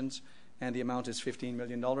 portions, and the amount is $15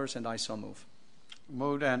 million, and I so move.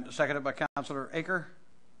 Moved and seconded by Councillor Aker.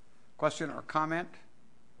 Question or comment?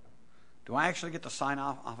 Do I actually get to sign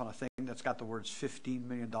off on a thing that's got the words $15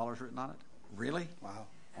 million written on it? Really? Wow.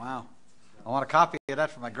 Wow. I want a copy of that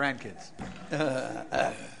for my grandkids.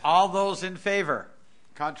 All those in favor?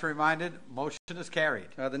 Contrary minded? Motion is carried.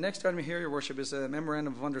 The next item here, Your Worship, is a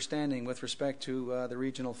memorandum of understanding with respect to the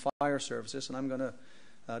regional fire services, and I'm going to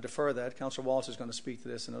defer that. Councillor Walsh is going to speak to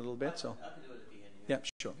this in a little bit. So, I can do it at the end. yeah,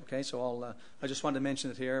 sure. Okay, so I just wanted to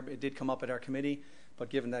mention it here. It did come up at our committee, but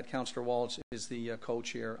given that Councillor Walsh is the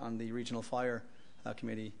co-chair on the regional fire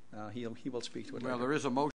committee, he will speak to it. Well, later. there is a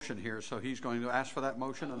motion here, so he's going to ask for that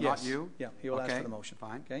motion and Yes. not you? Yeah, he will ask Okay, for the motion.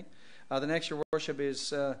 fine. Okay. The next, Your Worship,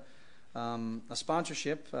 is a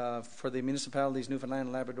sponsorship for the Municipalities Newfoundland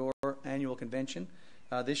and Labrador Annual Convention.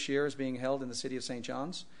 This year is being held in the City of St.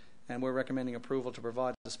 John's, and we're recommending approval to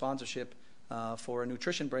provide the sponsorship for a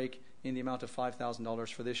nutrition break in the amount of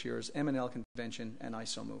 $5,000 for this year's M&L convention, and I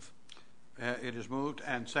so move. It is moved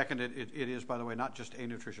and seconded. It is, by the way, not just a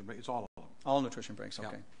nutrition break, it's all of them. All nutrition breaks, okay.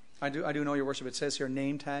 Yeah. I do know, Your Worship, it says here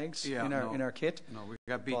name tags in our kit. No, we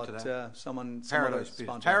got beat to that. But some Paradise other beat us.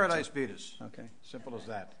 sponsor- Paradise beat us. Okay, Simple as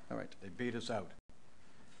that. all right. They beat us out.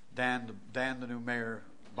 Dan, the new mayor,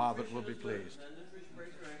 Bobbitt, will be pleased.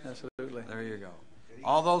 Absolutely. There you go.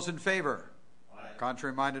 All those in favor?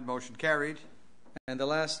 Contrary minded, motion carried. And the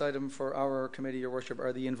last item for our committee, Your Worship,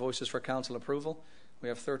 are the invoices for council approval. We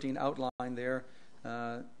have 13 outlined there.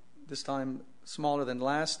 This time smaller than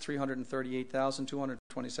last,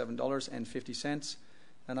 $338,227.50.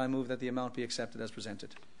 And I move that the amount be accepted as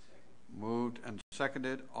presented. Moved and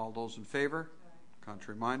seconded. All those in favor?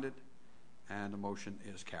 Contrary minded? And the motion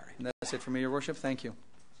is carried. And that's it for me, Your Worship. Thank you.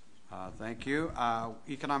 Thank you.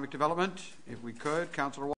 Economic development, if we could.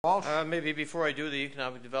 Councillor Walsh. Maybe before I do the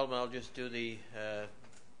economic development, I'll just do the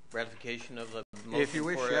ratification of the motion If you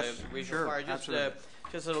wish, for yes, regional sure, fire. absolutely.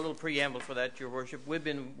 Just a little preamble for that, Your Worship. We've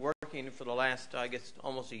been working for the last, I guess,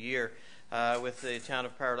 almost a year with the town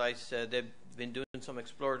of Paradise. They've been doing some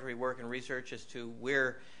exploratory work and research as to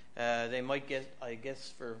where they might get, I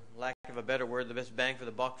guess, for lack of a better word, the best bang for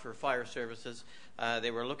the buck for fire services.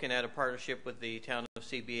 They were looking at a partnership with the town of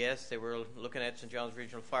CBS. They were looking at St. John's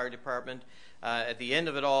Regional Fire Department. At the end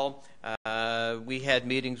of it all, we had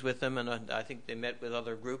meetings with them, and I think they met with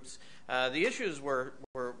other groups. The issues were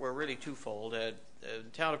really twofold. The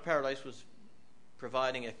town of Paradise was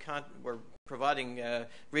providing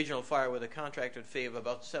Regional Fire with a contracted fee of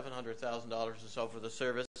about $700,000 or so for the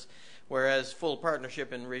service, whereas full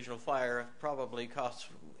partnership in Regional Fire probably costs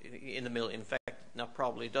in fact, not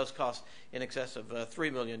probably, does cost in excess of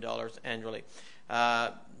 $3 million annually.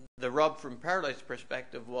 The rub from Paradise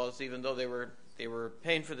perspective was, even though they were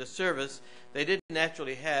paying for the service, they didn't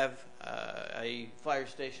actually have a fire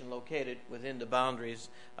station located within the boundaries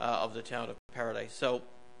of the town of Paradise. So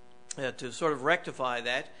to sort of rectify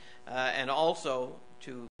that, and also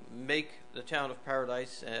to make the town of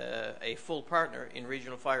Paradise a full partner in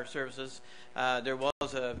regional fire services, there was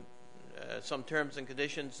some terms and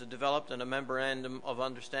conditions developed, and a memorandum of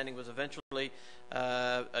understanding was eventually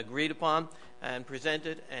agreed upon and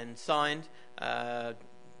presented and signed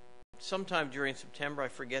sometime during September. I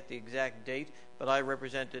forget the exact date, but I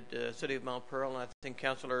represented the city of Mount Pearl, and I think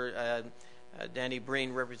Councillor Danny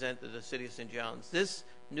Breen represented the city of St. John's. This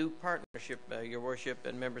new partnership, Your Worship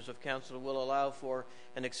and members of council, will allow for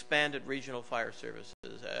an expanded regional fire services,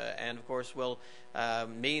 and of course will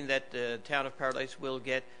mean that the town of Paradise will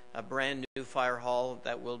get a brand new fire hall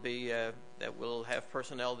that will have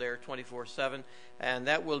personnel there 24/7, and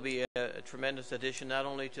that will be a tremendous addition not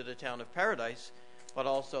only to the town of Paradise, but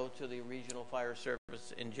also to the regional fire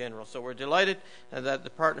service in general. So we're delighted that the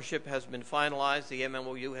partnership has been finalized, the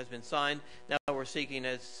MMOU has been signed. Now we're seeking,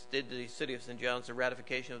 as did the City of St. John's, the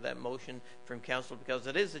ratification of that motion from Council, because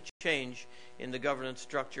it is a change in the governance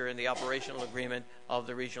structure and the operational agreement of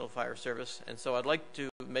the regional fire service. And so I'd like to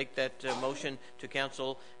make that motion to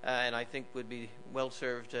Council, and I think would be well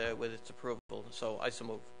served with its approval. So I so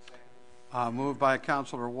move. Moved by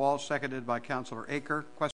Councillor Walsh, seconded by Councillor Aker.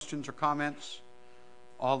 Questions or comments?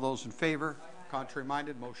 All those in favor? Contrary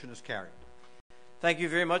minded? Motion is carried. Thank you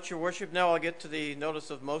very much, Your Worship. Now I'll get to the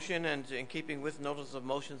notice of motion, and in keeping with notice of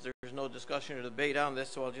motions, there's no discussion or debate on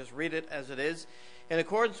this, so I'll just read it as it is. In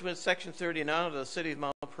accordance with Section 39 of the City of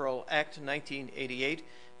Mount Pearl Act 1988,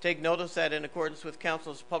 take notice that in accordance with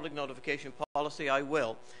Council's public notification policy, I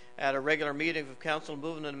will, at a regular meeting of Council,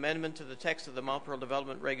 move an amendment to the text of the Mount Pearl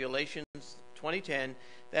Development Regulations 2010,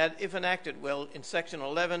 that, if enacted, will, in Section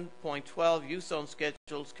 11.12 Use Zone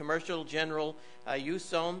Schedules, Commercial General Use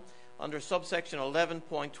Zone, under subsection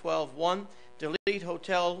 11.12.1, delete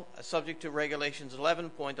hotel subject to regulations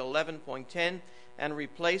 11.11.10 and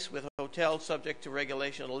replace with hotel subject to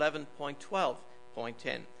regulation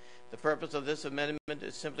 11.12.10. The purpose of this amendment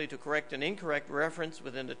is simply to correct an incorrect reference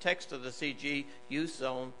within the text of the CG use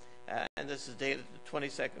zone, and this is dated the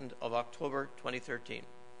 22nd of October 2013.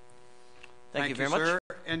 Thank you very much. Sir.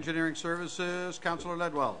 Engineering Services, Councillor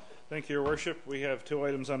Ledwell. Thank you, Your Worship. We have two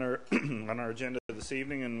items on our on our agenda this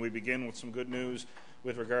evening, and we begin with some good news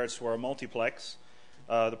with regards to our multiplex.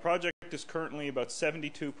 The project is currently about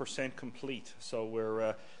 72% complete, so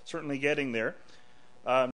we're certainly getting there.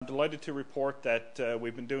 I'm delighted to report that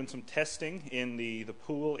we've been doing some testing in the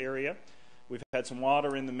pool area. We've had some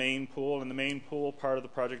water in the main pool, and the main pool part of the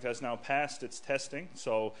project has now passed its testing,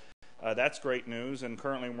 so that's great news. And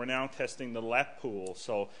currently we're now testing the lap pool,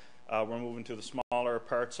 so we're moving to the smaller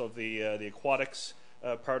parts of the aquatics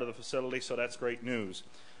part of the facility, so that's great news.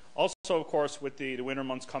 Also, of course, with the winter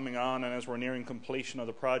months coming on, and as we're nearing completion of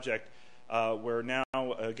the project, we're now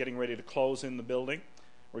getting ready to close in the building.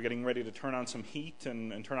 We're getting ready to turn on some heat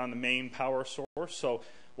and turn on the main power source. So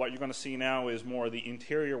what you're going to see now is more of the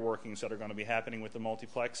interior workings that are going to be happening with the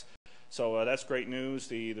multiplex. So that's great news.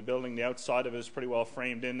 The building, the outside of it is pretty well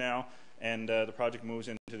framed in now, and the project moves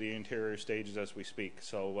into the interior stages as we speak.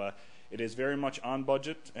 So it is very much on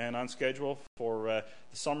budget and on schedule for the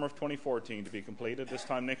summer of 2014 to be completed. This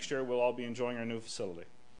time next year, we'll all be enjoying our new facility.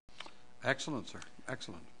 Excellent, sir.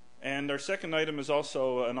 Excellent. And our second item is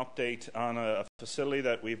also an update on a facility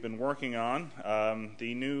that we've been working on.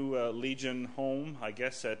 The new Legion home, I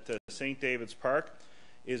guess, at St. David's Park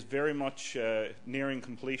is very much nearing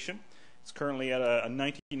completion. It's currently at a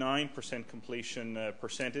 99% completion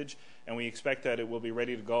percentage, and we expect that it will be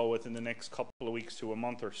ready to go within the next couple of weeks to a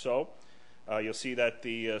month or so. You'll see that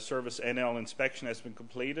the service NL inspection has been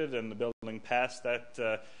completed, and the building passed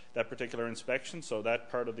that particular inspection, so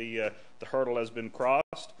that part of the hurdle has been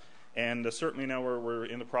crossed. And certainly now we're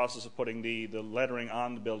in the process of putting the lettering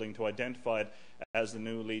on the building to identify it as the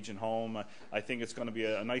new Legion home. I think it's going to be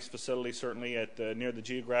a nice facility, certainly at near the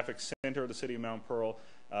geographic center of the city of Mount Pearl,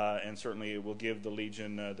 and certainly it will give the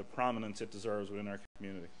Legion the prominence it deserves within our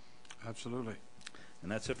community. Absolutely. And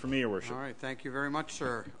that's it for me, Your Worship. All right. Thank you very much,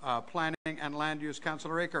 sir. Planning and Land Use,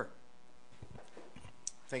 Councillor Aker.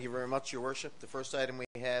 Thank you very much, Your Worship. The first item we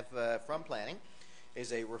have from Planning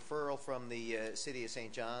is a referral from the City of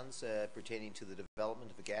St. John's pertaining to the development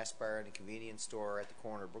of a gas bar and a convenience store at the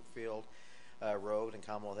corner of Brookfield Road and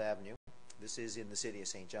Commonwealth Avenue. This is in the City of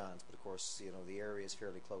St. John's, but of course, you know, the area is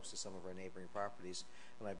fairly close to some of our neighboring properties.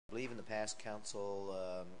 And I believe in the past, Council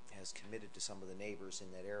has committed to some of the neighbors in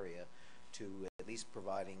that area to at least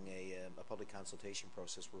providing a public consultation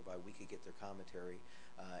process whereby we could get their commentary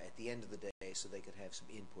at the end of the day so they could have some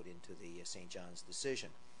input into the St. John's decision.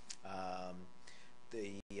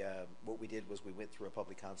 What we did was we went through a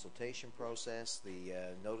public consultation process. The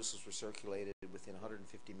notices were circulated within a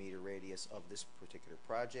 150-meter radius of this particular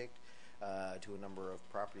project to a number of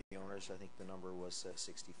property owners. I think the number was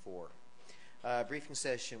 64. Briefing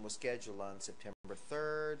session was scheduled on September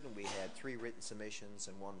 3rd. We had 3 written submissions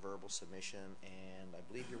and 1 verbal submission, and I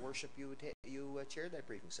believe, Your Worship, you chaired that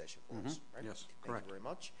briefing session for us, right? Yes, Thank correct. you very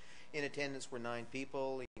much. In attendance were 9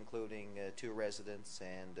 people, including 2 residents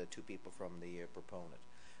and 2 people from the proponent.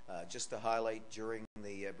 Just to highlight, during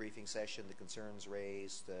the briefing session, the concerns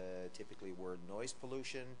raised typically were noise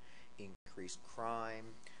pollution, increased crime,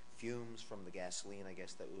 fumes from the gasoline, I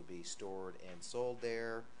guess, that would be stored and sold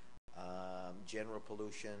there, general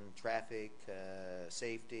pollution, traffic,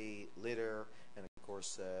 safety, litter, and of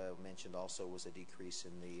course mentioned also was a decrease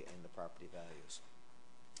in the property values.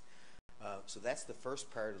 So that's the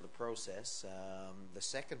first part of the process. The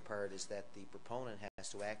second part is that the proponent has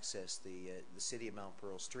to access the City of Mount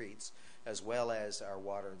Pearl streets as well as our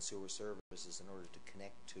water and sewer services in order to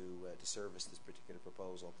connect to service this particular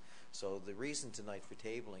proposal. So the reason tonight for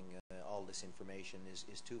tabling all this information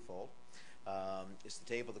is twofold. Is to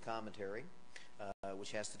table the commentary,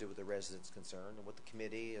 which has to do with the residents' concern, and what the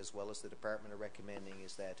committee as well as the department are recommending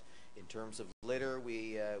is that in terms of litter,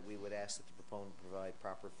 we would ask that the proponent provide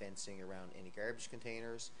proper fencing around any garbage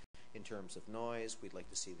containers. In terms of noise, we'd like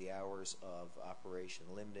to see the hours of operation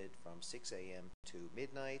limited from 6 a.m. to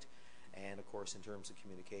midnight. And of course, in terms of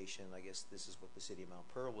communication, I guess this is what the City of Mount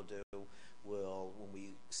Pearl will do. When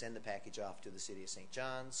we send the package off to the City of St.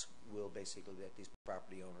 John's, we'll basically let these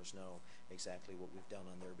property owners know exactly what we've done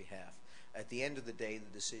on their behalf. At the end of the day,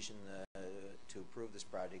 the decision to approve this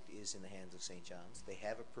project is in the hands of St. John's. They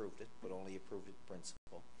have approved it, but only approved it in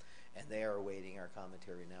principle. and they are awaiting our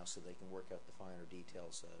commentary now so they can work out the finer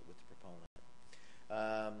details with the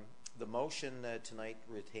proponent. The motion tonight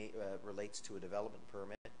relates to a development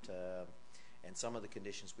permit, and some of the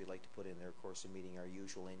conditions we'd like to put in there, of course, are meeting our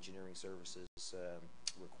usual engineering services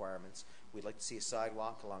requirements. We'd like to see a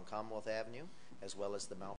sidewalk along Commonwealth Avenue, as well as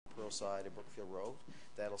the Mount Pearl side of Brookfield Road.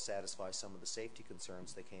 That'll satisfy some of the safety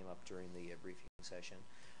concerns that came up during the briefing session.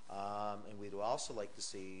 And we'd also like to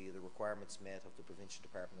see the requirements met of the Provincial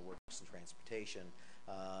Department of Works and Transportation.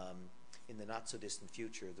 In the not-so-distant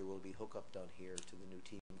future, there will be hookup done here to the new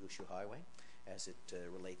Team Gushu Highway as it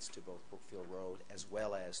relates to both Brookfield Road as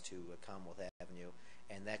well as to Commonwealth Avenue,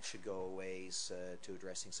 and that should go a ways to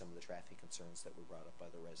addressing some of the traffic concerns that were brought up by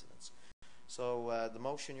the residents. So the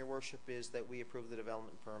motion, Your Worship, is that we approve the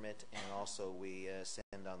development permit and also we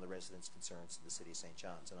send on the residents' concerns to the City of St.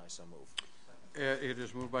 John's, and I so move. It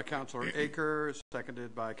is moved by Councillor Aker,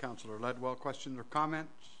 seconded by Councillor Ledwell. Questions or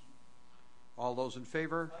comments? All those in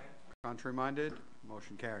favor? Contrary minded?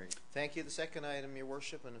 Motion carried. Thank you. The second item, Your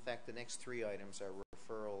Worship, and in fact the next three items are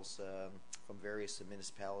referrals from various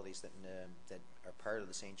municipalities that are part of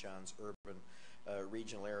the St. John's urban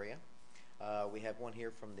regional area. We have one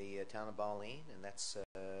here from the town of Balleen, and that's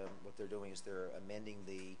what they're doing is they're amending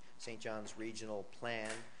the St. John's regional plan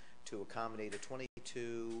to accommodate a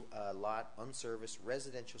 22 lot unserviced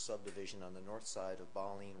residential subdivision on the north side of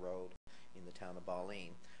Balleen Road in the town of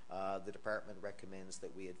Balleen. The department recommends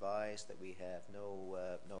that we advise that we have no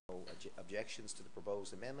objections to the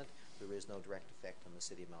proposed amendment. There is no direct effect on the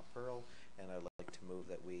city of Mount Pearl, and I'd like to move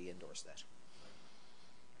that we endorse that.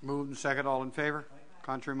 Moved and second. All in favor?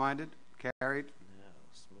 Contrary minded? Carried. Now,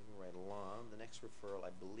 moving right along. The next referral, I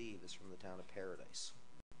believe, is from the town of Paradise.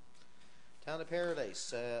 Town of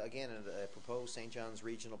Paradise, again, a proposed St. John's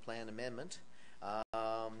Regional Plan amendment,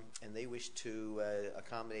 and they wish to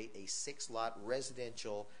accommodate a 6-lot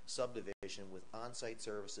residential subdivision with on-site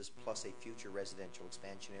services plus a future residential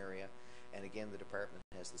expansion area. And again, the department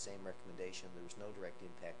has the same recommendation. There is no direct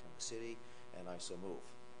impact on the city, and I so move.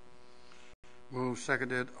 Moved,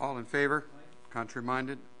 seconded. All in favor? Contrary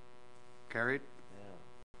minded? Carried. Now,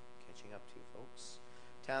 catching up to you folks.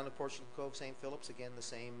 Town of Portugal Cove, St. Phillips, again the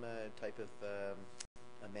same type of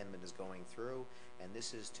amendment is going through, and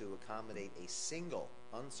this is to accommodate a single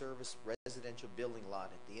unserviced residential building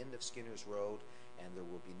lot at the end of Skinner's Road, and there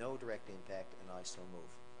will be no direct impact, and I so move.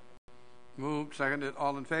 Moved, seconded.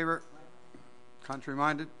 All in favor? Contrary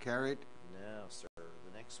minded? Carried. Now, sir,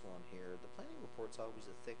 the next one here. The planning report's always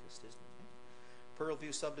the thickest, isn't it?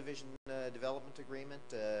 Pearlview Subdivision Development Agreement.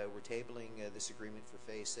 We're tabling this agreement for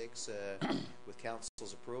Phase 6 with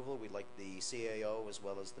Council's approval. We'd like the CAO as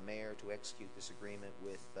well as the Mayor to execute this agreement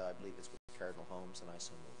with, I believe it's with Cardinal Homes, and I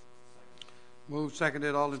so move. Moved,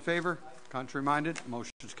 seconded. All in favor? Contrary minded?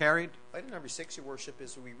 Motion is carried. Item number 6, Your Worship,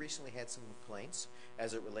 is we recently had some complaints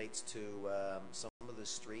as it relates to some of the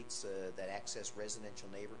streets that access residential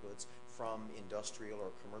neighborhoods from industrial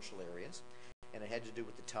or commercial areas. And it had to do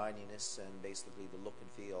with the tidiness and basically the look and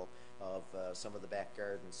feel of some of the back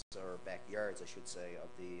gardens, or backyards, I should say, of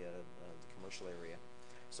the commercial area.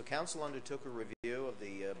 So Council undertook a review of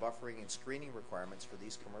the buffering and screening requirements for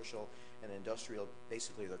these commercial and industrial,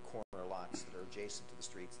 basically they're corner lots that are adjacent to the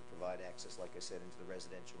streets that provide access, like I said, into the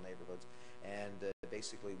residential neighborhoods. And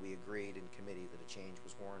basically we agreed in committee that a change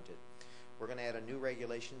was warranted. We're going to add a new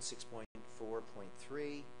regulation,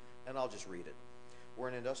 6.4.3, and I'll just read it. Where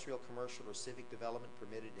an industrial, commercial, or civic development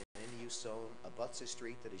permitted in any use zone abuts a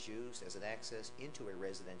street that is used as an access into a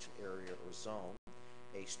residential area or zone,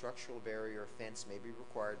 a structural barrier fence may be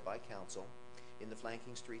required by council in the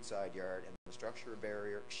flanking street side yard, and the structural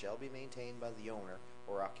barrier shall be maintained by the owner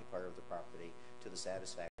or occupier of the property to the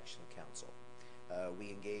satisfaction of council. We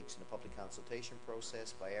engaged in a public consultation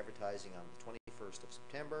process by advertising on the 21st of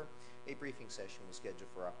September. A briefing session was scheduled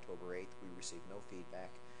for October 8th. We received no feedback.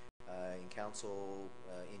 In council,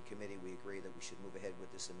 in committee, we agree that we should move ahead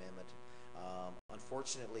with this amendment.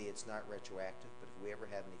 Unfortunately, it's not retroactive, but if we ever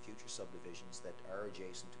have any future subdivisions that are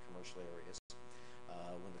adjacent to commercial areas,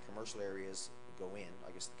 when the commercial areas go in,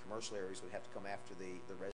 I guess the commercial areas would have to come after the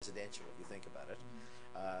residential, if you think about it.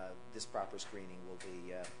 This proper screening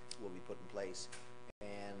will be put in place.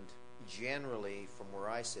 And generally, from where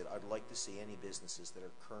I sit, I'd like to see any businesses that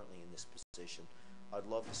are currently in this position, I'd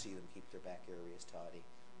love to see them keep their back areas tidy.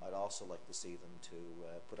 I'd also like to see them to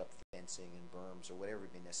put up fencing and berms or whatever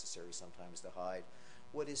would be necessary sometimes to hide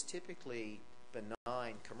what is typically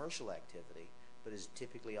benign commercial activity, but is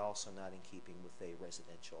typically also not in keeping with a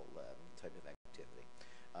residential type of activity.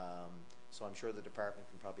 So I'm sure the department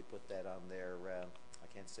can probably put that on their, I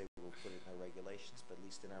can't say we'll put it in our regulations, but at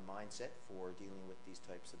least in our mindset for dealing with these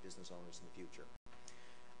types of business owners in the future.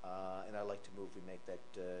 and I'd like to move we make that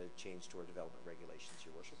change to our development regulations,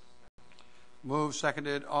 Your Worship. Moved,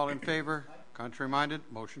 seconded, all in favor? Contrary-minded,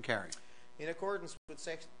 motion carried. In accordance with this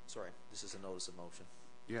is a notice of motion.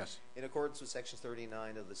 Yes. In accordance with Section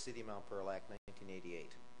 39 of the City of Mount Pearl Act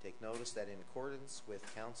 1988, take notice that in accordance with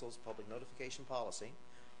Council's public notification policy,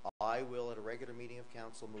 I will, at a regular meeting of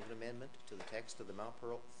Council, move an amendment to the text of the Mount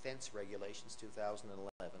Pearl Fence Regulations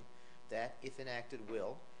 2011 that, if enacted,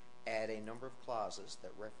 will add a number of clauses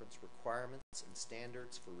that reference requirements and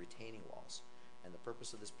standards for retaining walls. And the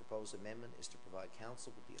purpose of this proposed amendment is to provide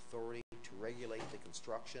Council with the authority to regulate the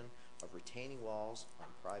construction of retaining walls on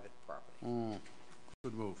private property.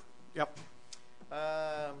 Good move. Yep.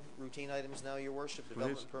 Routine items now, Your Worship.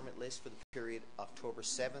 Development permit list for the period October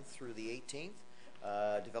 7th through the 18th.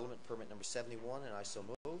 Development permit number 71, and I so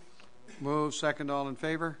move. Move, second, all in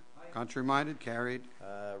favor? Contrary-minded, carried.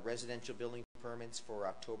 Residential building permits for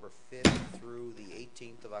October 5th through the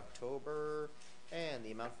 18th of October, and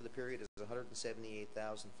the amount for the period is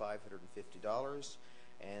 $178,550.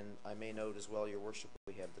 And I may note as well, Your Worship,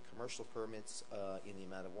 we have the commercial permits in the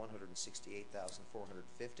amount of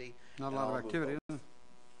 $168,450. Not a lot of activity, is it?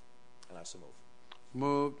 And I so move.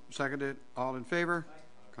 Moved, seconded, all in favor?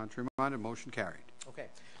 Contrary-minded, motion carried. Okay.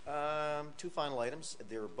 Two final items.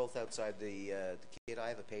 They're both outside the kit. I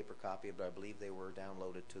have a paper copy, but I believe they were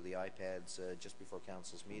downloaded to the iPads just before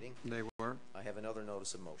Council's meeting. They were. I have another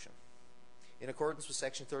notice of motion. In accordance with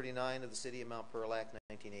Section 39 of the City of Mount Pearl Act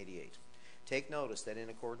 1988, take notice that in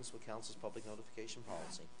accordance with Council's public notification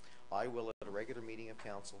policy, I will, at a regular meeting of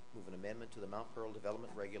Council, move an amendment to the Mount Pearl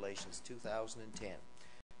Development Regulations 2010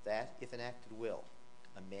 that, if enacted, will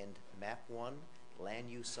amend Map 1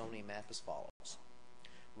 Land Use Zoning Map as follows.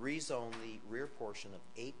 Rezone the rear portion of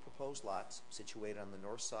 8 proposed lots situated on the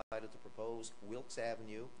north side of the proposed Wilkes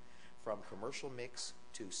Avenue from commercial mix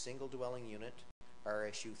to single dwelling unit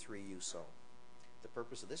RSU 3 use zone. The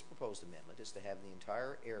purpose of this proposed amendment is to have the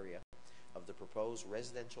entire area of the proposed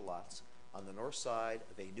residential lots on the north side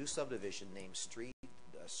of a new subdivision named street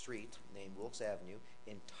named Wilkes Avenue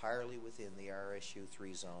entirely within the RSU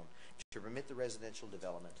 3 zone to permit the residential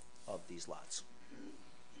development of these lots.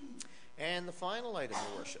 And the final item,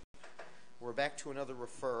 Your Worship, we're back to another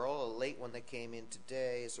referral. A late one that came in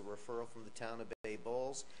today is a referral from the town of Bay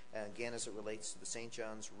Bulls, and again as it relates to the St.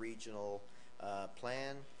 John's Regional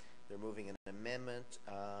Plan. They're moving an amendment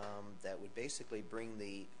that would basically bring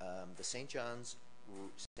the St. John's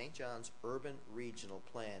Urban Regional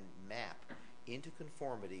Plan map into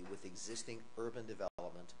conformity with existing urban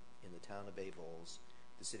development in the town of Bay Bulls.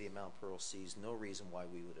 The City of Mount Pearl sees no reason why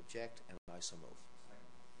we would object, and I so move.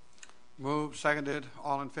 Moved, seconded,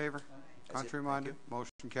 all in favor? Contrary-minded,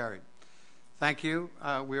 motion carried. Thank you.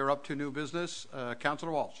 We are up to new business.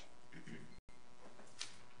 Councillor Walsh.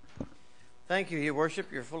 Thank you, Your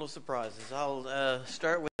Worship. You're full of surprises. I'll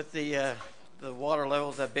start with the water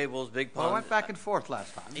levels at Bay Bulls Big Pond. Well, I went back and forth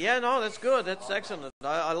last time. Yeah, no, that's good. That's excellent.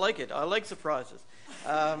 I like it. I like surprises.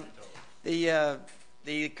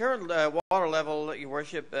 The current water level, Your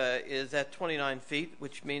Worship, is at 29 feet,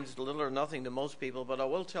 which means little or nothing to most people. But I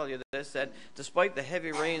will tell you this, that despite the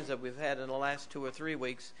heavy rains that we've had in the last 2 or 3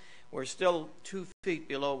 weeks, we're still 2 feet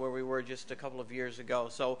below where we were just a couple of years ago.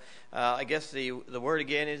 So I guess the word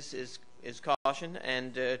again is caution,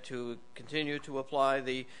 and to continue to apply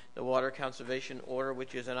the water conservation order,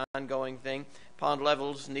 which is an ongoing thing. Pond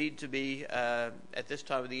levels need to be, at this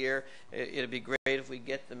time of the year, it'd be great if we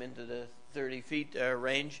get them into the 30 feet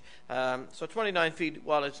range. So 29 feet,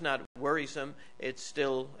 while it's not worrisome, it's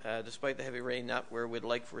still, despite the heavy rain, not where we'd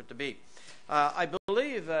like for it to be. I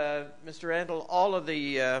believe, Mr. Randall, all of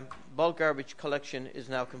the bulk garbage collection is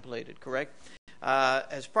now completed, correct?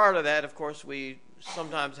 As part of that, of course, we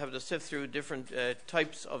sometimes have to sift through different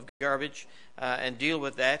types of garbage and deal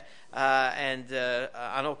with that. And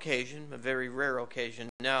on occasion, a very rare occasion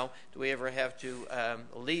now, do we ever have to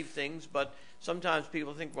leave things. But sometimes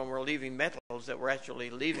people think when we're leaving metals that we're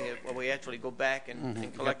actually leaving it when we actually go back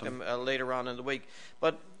and collect them later on in the week.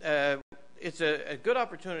 But it's a good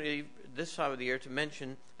opportunity this time of the year to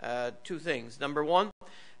mention 2 things. Number one,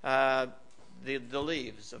 the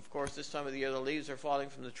leaves. Of course, this time of the year, the leaves are falling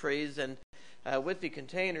from the trees, and with the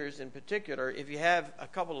containers in particular, if you have a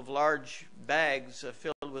couple of large bags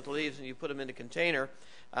filled with leaves and you put them in a container,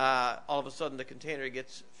 all of a sudden the container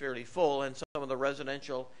gets fairly full, and some of the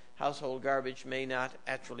residential household garbage may not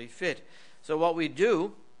actually fit. So what we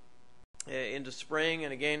do in the spring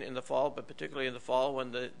and again in the fall, but particularly in the fall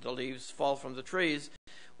when the leaves fall from the trees,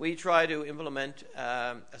 we try to implement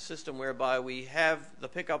a system whereby we have the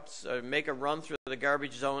pickups make a run through the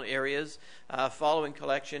garbage zone areas following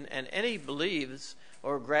collection, and any leaves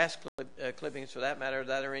or grass clippings, for that matter,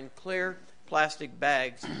 that are in clear plastic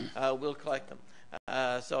bags, we'll collect them.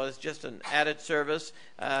 So it's just an added service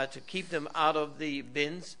to keep them out of the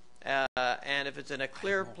bins. And if it's in a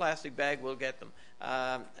clear plastic bag, we'll get them.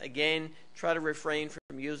 Again, try to refrain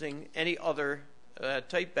from using any other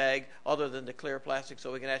type bag other than the clear plastic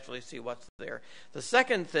so we can actually see what's there. The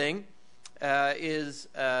second thing is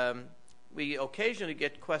we occasionally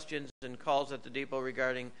get questions and calls at the depot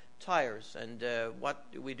regarding tires and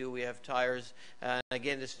what do we do. We have tires.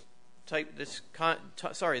 Again, this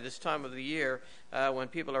time of the year, when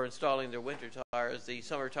people are installing their winter tires, the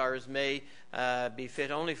summer tires may be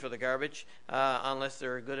fit only for the garbage unless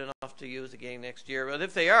they're good enough to use again next year. But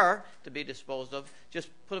if they are to be disposed of, just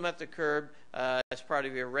put them at the curb as part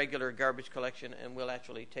of your regular garbage collection, and we'll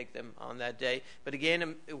actually take them on that day. But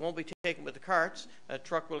again, it won't be taken with the carts. A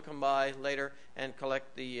truck will come by later and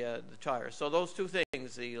collect the tires. So those two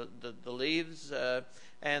things, the leaves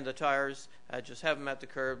and the tires, just have them at the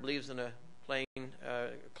curb, leaves in a plain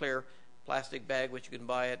clear plastic bag, which you can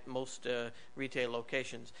buy at most retail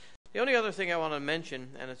locations. The only other thing I want to mention,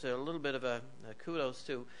 and it's a little bit of a kudos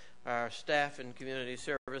to our staff in community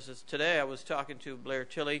services. Today I was talking to Blair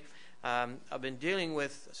Tilley. I've been dealing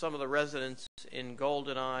with some of the residents in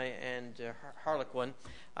Goldeneye and Harlequin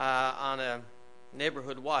on a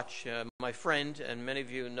neighborhood watch. My friend, and many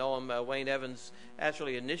of you know him, Wayne Evans,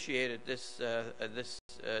 actually initiated this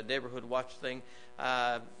neighborhood watch thing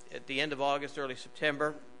at the end of August, early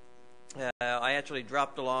September. I actually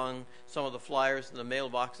dropped along some of the flyers in the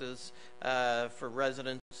mailboxes for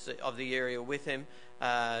residents of the area with him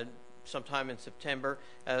sometime in September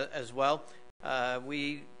as well.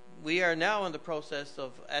 We are now in the process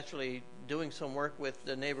of actually doing some work with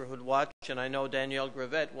the Neighborhood Watch, and I know Danielle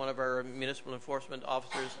Gravette, one of our municipal enforcement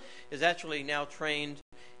officers, is actually now trained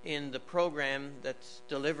in the program that's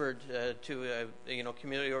delivered to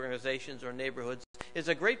community organizations or neighborhoods. It's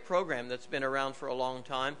a great program that's been around for a long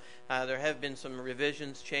time. There have been some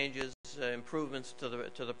revisions, changes, improvements to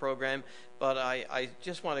the program, but I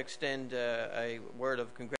just want to extend a word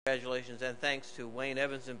of congratulations and thanks to Wayne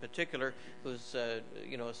Evans in particular, who's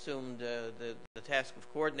assumed the task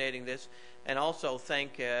of coordinating this, and also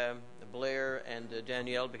thank Blair and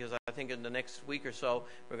Danielle, because I think in the next week or so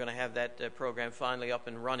we're going to have that program finally up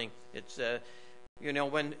and running. It's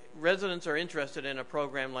when residents are interested in a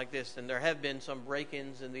program like this, and there have been some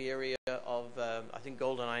break-ins in the area of, I think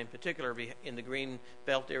Goldeneye in particular, in the green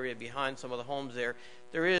belt area behind some of the homes there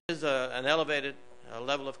is an elevated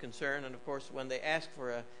level of concern, and of course when they ask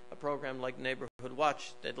for a program like Neighborhood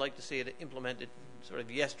Watch, they'd like to see it implemented sort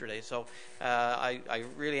of yesterday. So I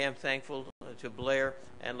really am thankful to Blair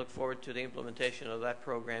and look forward to the implementation of that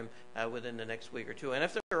program within the next week or two. And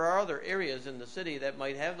if there are other areas in the city that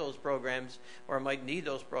might have those programs or might need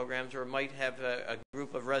those programs or might have a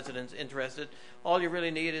group of residents interested, all you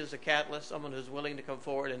really need is a catalyst, someone who's willing to come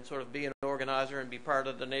forward and sort of be an organizer and be part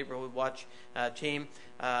of the Neighborhood Watch team.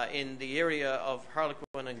 In the area of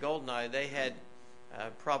Harlequin and Goldeneye, they had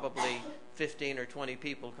probably 15 or 20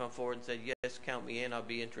 people come forward and said, yes, count me in, I'll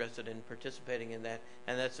be interested in participating in that,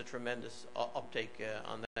 and that's a tremendous uptake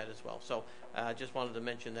on that as well. So I just wanted to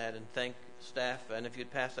mention that and thank staff, and if you'd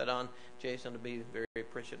pass that on, Jason, would be very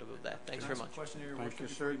appreciative of that. Thanks very much. Thank you,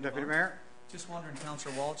 sir. Deputy Mayor? Just wondering,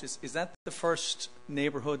 Councillor Walsh, is that the first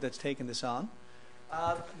neighbourhood that's taken this on?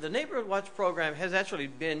 The Neighborhood Watch program has actually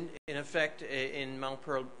been in effect in Mount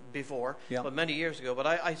Pearl before, but many years ago. But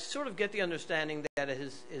I sort of get the understanding that it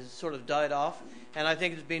has sort of died off, and I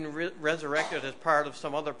think it's been resurrected as part of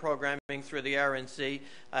some other programming through the RNC.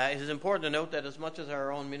 It is important to note that as much as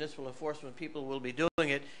our own municipal enforcement people will be doing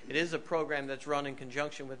it, it is a program that's run in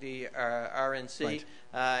conjunction with the RNC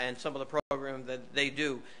and some of the program that they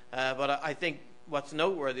do. But I think what's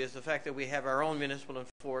noteworthy is the fact that we have our own municipal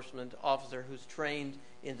enforcement officer who's trained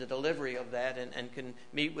in the delivery of that and can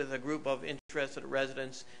meet with a group of interested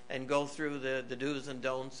residents and go through the do's and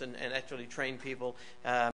don'ts and actually train people.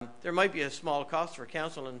 There might be a small cost for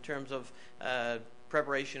council in terms of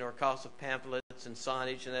preparation or cost of pamphlets and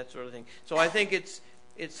signage and that sort of thing. So I think it's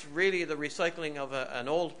really the recycling of an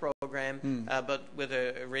old program, but with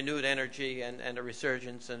a renewed energy and a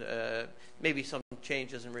resurgence and maybe some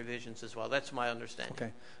changes and revisions as well. That's my understanding.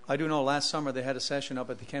 Okay. I do know last summer they had a session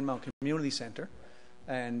up at the Kenmount Community Centre,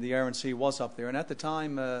 and the RNC was up there. And at the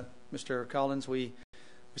time, Mr. Collins, we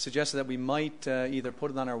suggested that we might either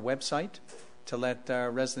put it on our website to let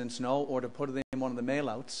our residents know, or to put it in one of the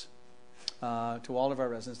mail-outs to all of our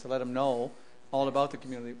residents to let them know all about the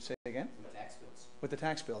community. Say it again? with the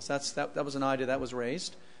tax bills. That was an idea that was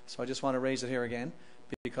raised, so I just want to raise it here again,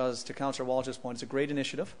 because to Councillor Walsh's point, it's a great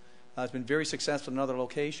initiative. It's been very successful in other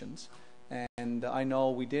locations, and I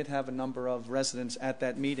know we did have a number of residents at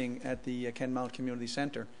that meeting at the Kenmount Community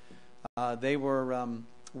Centre. They were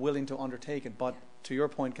willing to undertake it, but to your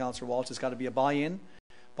point, Councillor Walsh, it's got to be a buy-in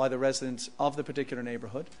by the residents of the particular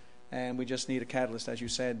neighbourhood, and we just need a catalyst, as you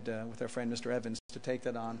said, with our friend Mr. Evans, to take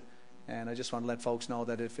that on. And I just want to let folks know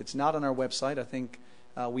that if it's not on our website, I think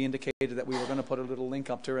we indicated that we were going to put a little link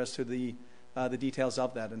up there as to the details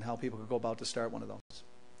of that and how people could go about to start one of those.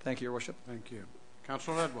 Thank you, Your Worship. Thank you.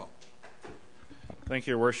 Councillor Ledwell. Thank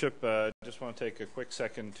you, Your Worship. I just want to take a quick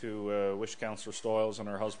second to wish Councillor Stoyles and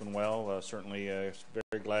her husband well. Certainly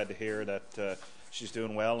very glad to hear that she's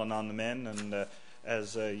doing well and on the mend, and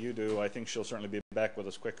as you do, I think she'll certainly be back with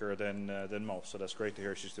us quicker than most, so that's great to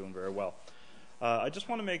hear she's doing very well. I just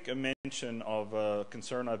want to make a mention of a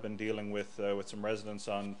concern I've been dealing with some residents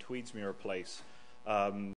on Tweedsmuir Place.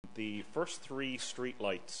 The first 3 street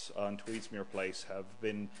lights on Tweedsmuir Place have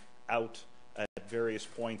been out at various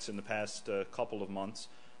points in the past couple of months.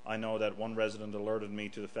 I know that one resident alerted me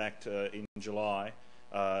to the fact in July.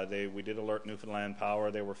 We did alert Newfoundland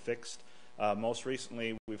Power. They were fixed. Most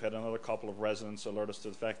recently, we've had another couple of residents alert us to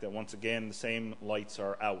the fact that once again the same lights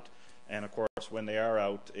are out. And of course, when they are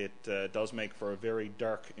out, it does make for a very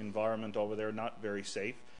dark environment over there, not very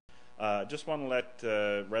safe. Just want to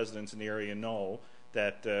let residents in the area know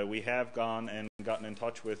that we have gone and gotten in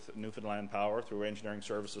touch with Newfoundland Power through engineering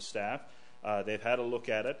services staff. They've had a look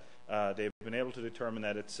at it. They've been able to determine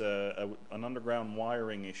that it's an underground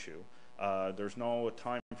wiring issue. There's no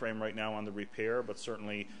time frame right now on the repair, but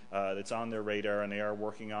certainly it's on their radar and they are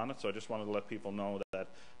working on it. So I just wanted to let people know that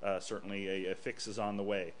certainly a fix is on the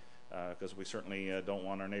way, because we certainly don't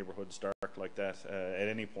want our neighborhoods dark like that at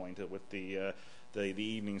any point with the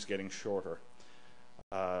evenings getting shorter.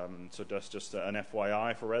 So that's just an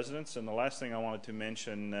FYI for residents. And the last thing I wanted to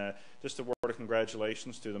mention, just a word of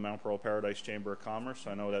congratulations to the Mount Pearl Paradise Chamber of Commerce.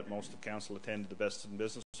 I know that most of council attended the Best in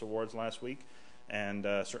Business Awards last week, and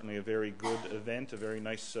certainly a very good event, a very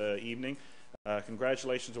nice evening.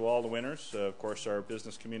 Congratulations to all the winners. Of course, our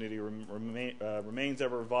business community remains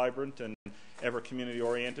ever vibrant and ever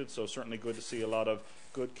community-oriented, so certainly good to see a lot of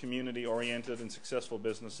good community-oriented and successful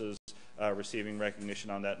businesses receiving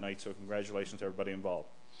recognition on that night, so congratulations to everybody involved.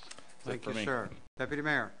 Thank you, sir. Deputy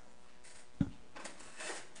Mayor.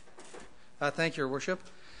 Thank you, Your Worship.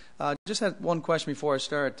 Just had one question before I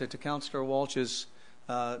start to Councillor Walsh's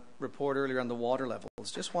report earlier on the water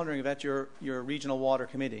levels. Just wondering if at your regional water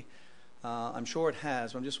committee, I'm sure it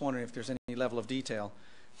has, but I'm just wondering if there's any level of detail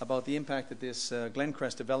about the impact that this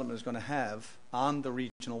Glencrest development is going to have on the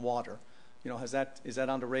regional water. You know, is that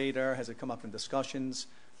on the radar? Has it come up in discussions?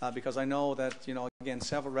 Because I know that, you know, again,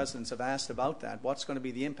 several residents have asked about that. What's going to be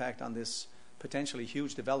the impact on this potentially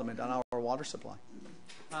huge development on our water supply?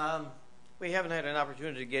 We haven't had an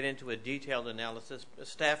opportunity to get into a detailed analysis.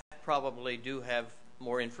 Staff probably do have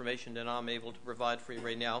more information than I'm able to provide for you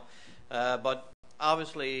right now. But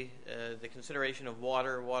obviously, the consideration of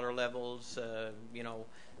water levels, you know,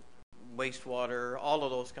 wastewater, all of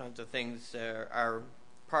those kinds of things are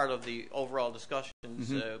part of the overall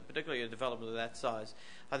discussions, particularly a development of that size.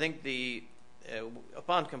 I think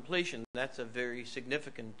upon completion, that's a very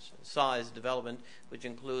significant size development, which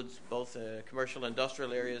includes both commercial,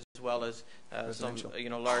 industrial areas as well as some, you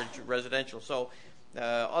know, large residential. So,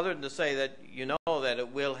 other than to say that you know that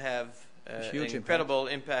it will have an incredible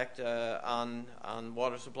impact on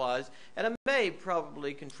water supplies, and it may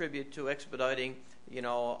probably contribute to expediting, you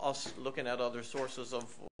know, us looking at other sources of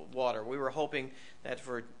water. We were hoping that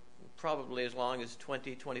for probably as long as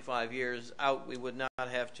 20, 25 years out, we would not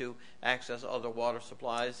have to access other water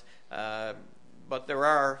supplies. But there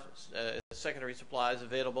are secondary supplies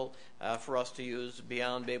available for us to use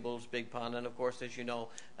beyond Babel's Big Pond. And of course, as you know,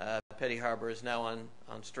 Petty Harbour is now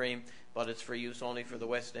on stream, but it's for use only for the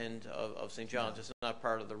west end of St. John's. It's not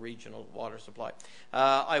part of the regional water supply.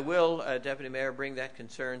 I will, Deputy Mayor, bring that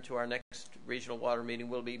concern to our next regional water meeting.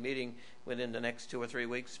 We'll be meeting within the next 2 or 3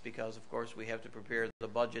 weeks because, of course, we have to prepare the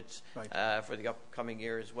budgets for the upcoming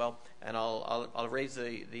year as well. And I'll raise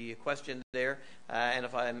the question there. And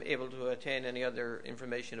if I'm able to attain any other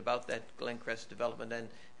information about that Glencrest development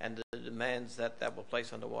and the demands that will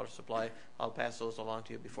place on the water supply, I'll pass those along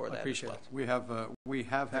to you before that. I appreciate it. We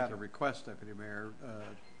have had a request, Deputy Mayor,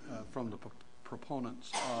 from the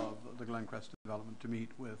proponents of the Glencrest development to meet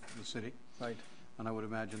with the city. Right. And I would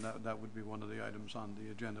imagine that would be one of the items on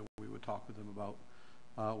the agenda we would talk with them about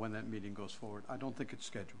when that meeting goes forward. I don't think it's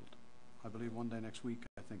scheduled. I believe one day next week,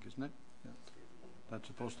 I think, isn't it? Yeah. That's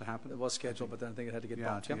supposed to happen? It was scheduled, but then I think it had to get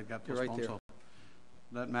bumped. I think it got postponed. You're right there.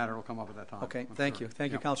 that matter will come up at that time. Okay, I'm thank sure. you.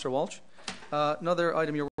 Thank you, Yep. Councillor Walsh. Another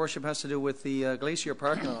item, Your Worship, has to do with the Glacier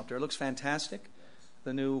parking lot up there. It looks fantastic,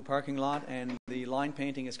 the new parking lot, and the line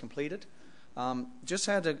painting is completed. Just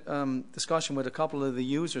had a discussion with a couple of the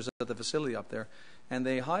users at the facility up there, and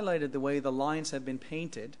they highlighted the way the lines have been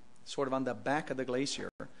painted, sort of on the back of the glacier,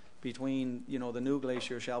 between, you know, the new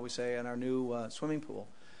glacier, shall we say, and our new swimming pool.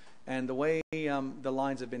 And the way the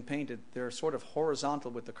lines have been painted, they're sort of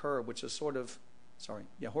horizontal with the curb, which is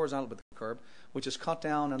horizontal with the curb, which is cut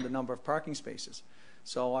down on the number of parking spaces.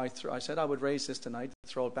 So I said I would raise this tonight,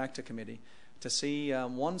 throw it back to committee, to see,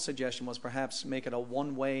 one suggestion was perhaps make it a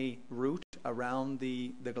one-way route around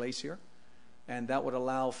the glacier, and that would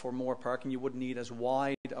allow for more parking. You wouldn't need as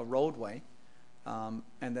wide a roadway, and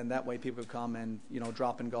then that way people could come and, you know,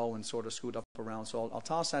 drop and go and sort of scoot up around. So I'll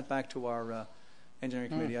toss that back to our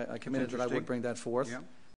engineering committee. I committed that I would bring that forth. Yeah.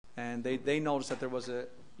 And they noticed that there was a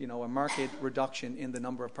marked reduction in the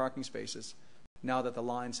number of parking spaces now that the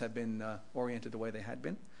lines have been oriented the way they had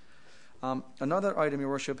been. Another item, Your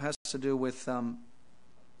Worship, has to do with,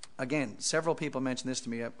 again, several people mentioned this to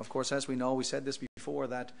me. Of course, as we know, we said this before,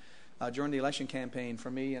 that during the election campaign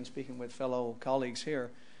for me and speaking with fellow colleagues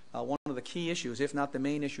here, one of the key issues, if not the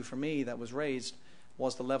main issue for me that was raised,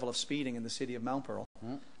 was the level of speeding in the city of Mount Pearl.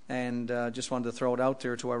 And just wanted to throw it out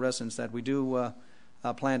there to our residents that we do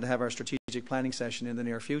plan to have our strategic planning session in the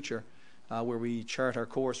near future, where we chart our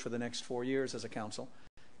course for the next 4 years as a council.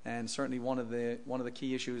 And certainly one of the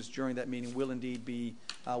key issues during that meeting will indeed be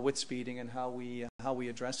with speeding and how we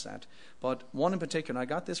address that. But one in particular, and I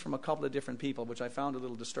got this from a couple of different people, which I found a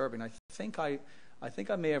little disturbing. I think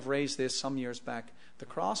I may have raised this some years back. The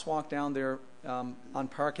crosswalk down there on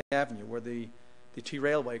Park Avenue, where the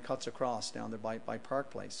T-Railway cuts across down there by Park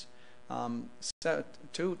Place.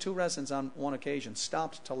 Two residents on one occasion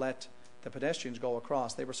stopped to let the pedestrians go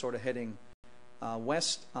across. They were sort of heading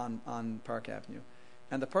west on Park Avenue.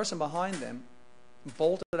 And the person behind them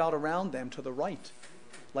bolted out around them to the right,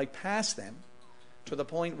 like past them, to the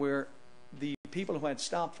point where the people who had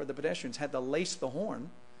stopped for the pedestrians had to lace the horn.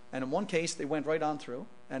 And in one case, they went right on through,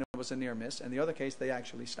 and it was a near miss. And the other case, they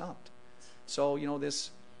actually stopped. So, you know,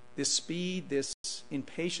 this speed, this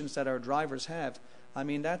impatience that our drivers have, I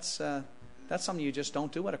mean, that's something you just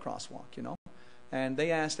don't do at a crosswalk, you know. And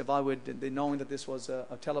they asked if I would, knowing that this was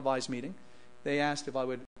a televised meeting, they asked if I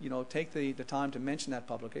would, you know, take the time to mention that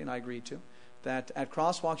publicly, and I agreed to, that at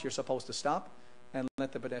crosswalks you're supposed to stop and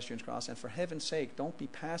let the pedestrians cross. And for heaven's sake, don't be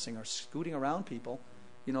passing or scooting around people,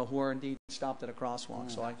 you know, who are indeed stopped at a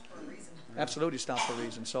crosswalk. So I absolutely stopped for a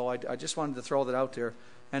reason. So I just wanted to throw that out there.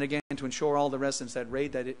 And again, to ensure all the residents that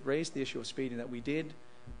raised the issue of speeding, that we did,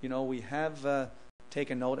 you know, we have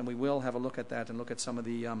taken note, and we will have a look at that and look at some of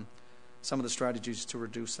the strategies to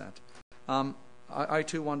reduce that. I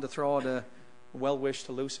too wanted to throw out a well wish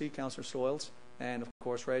to Lucy, Councillor Stoyles, and of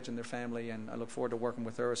course Reg and their family, and I look forward to working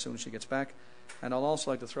with her as soon as she gets back. And I'll also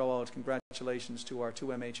like to throw out congratulations to our two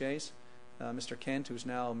MHAs, Mr. Kent, who's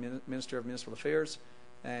now Minister of Municipal Affairs,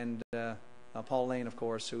 and Paul Lane, of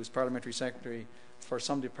course, who's Parliamentary Secretary for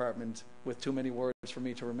some department with too many words for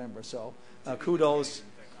me to remember. So kudos.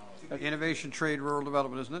 Innovation, Trade, Rural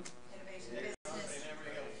Development, isn't it? Innovation, business.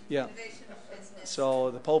 Yeah. Innovation, business.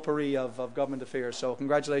 So the potpourri of government affairs. So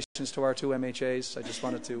congratulations to our two MHAs. I just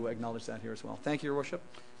wanted to acknowledge that here as well. Thank you, Your Worship.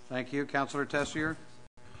 Thank you. Councillor Tessier.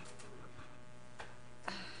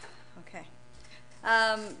 Okay.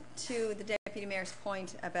 To the Deputy Mayor's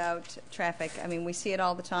point about traffic, I mean, we see it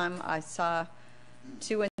all the time. I saw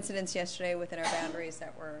 2 incidents yesterday within our boundaries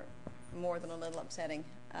that were more than a little upsetting.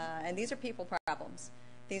 And these are people problems.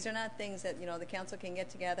 These are not things that, you know, the council can get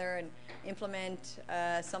together and implement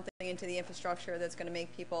something into the infrastructure that's going to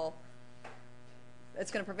make people,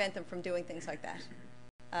 it's going to prevent them from doing things like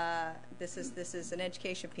that. This is an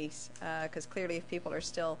education piece, because clearly if people are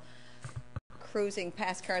still cruising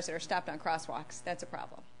past cars that are stopped on crosswalks, that's a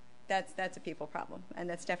problem. That's a people problem, and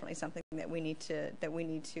that's definitely something that we need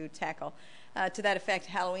to tackle. To that effect,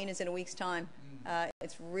 Halloween is in a week's time.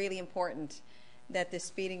 It's really important that this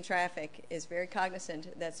speeding traffic is very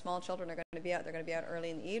cognizant that small children are going to be out. They're going to be out early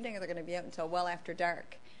in the evening, or they're going to be out until well after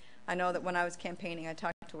dark. I know that when I was campaigning, I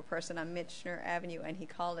talked to a person on Michener Avenue, and he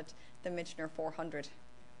called it the Michener 400.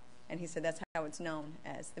 And he said that's how it's known,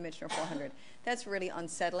 as the Michener 400. That's really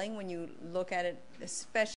unsettling when you look at it,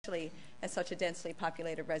 especially as such a densely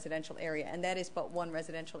populated residential area. And that is but one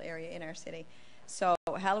residential area in our city. So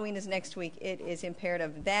Halloween is next week. It is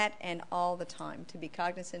imperative that and all the time to be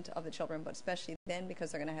cognizant of the children, but especially then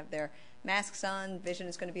because they're going to have their masks on, vision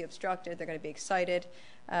is going to be obstructed, they're going to be excited.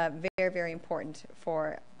 Very, very important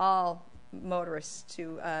for all motorists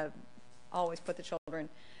to always put the children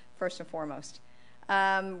first and foremost.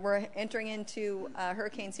 We're entering into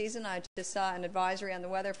hurricane season. I just saw an advisory on the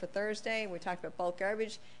weather for Thursday. We talked about bulk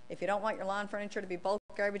garbage. If you don't want your lawn furniture to be bulk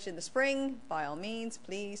garbage in the spring, by all means,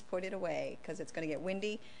 please put it away because it's going to get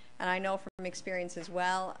windy. And I know from experience as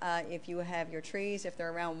well, if you have your trees, if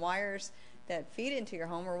they're around wires that feed into your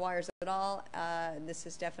home or wires at all, this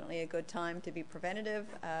is definitely a good time to be preventative,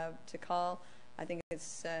 to call. I think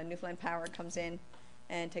it's Newfoundland Power comes in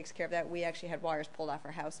and takes care of that. We actually had wires pulled off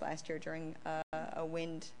our house last year during a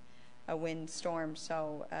wind storm.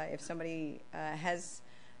 So if somebody has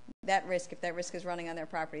that risk, if that risk is running on their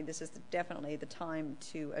property, this is definitely the time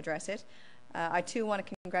to address it. I too want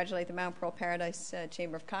to congratulate the Mount Pearl Paradise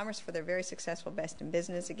Chamber of Commerce for their very successful Best in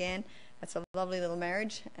Business again. That's a lovely little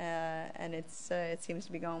marriage, and it seems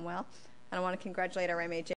to be going well. And I want to congratulate our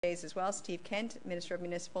MHAs as well. Steve Kent, Minister of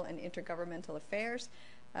Municipal and Intergovernmental Affairs.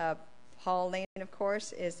 Paul Lane, of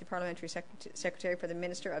course, is the Parliamentary Secretary for the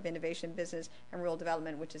Minister of Innovation, Business and Rural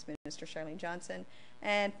Development, which is Minister Charlene Johnson.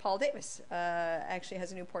 And Paul Davis actually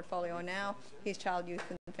has a new portfolio now. He's Child, Youth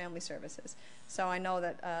and Family Services. So I know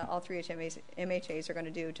that all three MHAs are going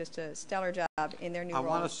to do just a stellar job in their new roles.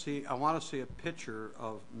 I want to see a picture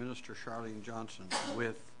of Minister Charlene Johnson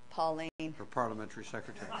with Paul Lane, her Parliamentary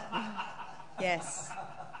Secretary. Yes.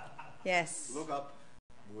 Yes. Look up.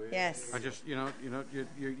 Yes. I just,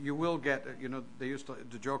 you will get, they used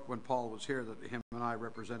to joke when Paul was here that him and I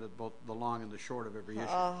represented both the long and the short of every issue.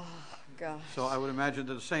 Oh, gosh. So I would imagine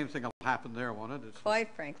that the same thing will happen there, won't it?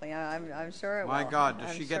 Quite frankly, I'm sure it will. My God,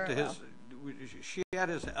 does I'm she sure get to his, is she at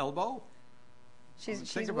his elbow? She's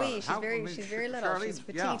Think wee. about it. She's very little. Charlene, She's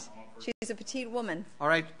petite. yeah. She's a petite woman. All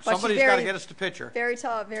right, But somebody's she's got to very- get us the picture. Very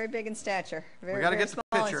tall, very big in stature. Very, gotta very get the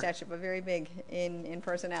small picture. in stature, but very big in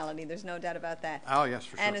personality. There's no doubt about that. Oh, yes,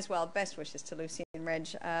 for sure. And as well, best wishes to Lucy and Reg.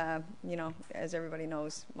 As everybody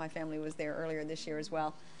knows, my family was there earlier this year as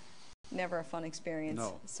well. Never a fun experience.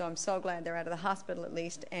 No. So I'm so glad they're out of the hospital at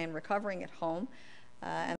least and recovering at home.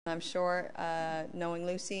 And I'm sure, knowing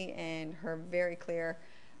Lucy and her very clear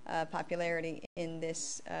popularity in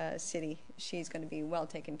this city, she's going to be well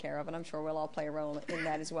taken care of, and I'm sure we'll all play a role in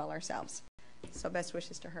that as well ourselves. So best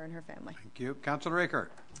wishes to her and her family. Thank you. Councillor Raker.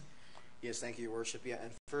 Yes, thank you, Your Worship. Yeah,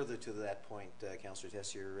 and further to that point, Councillor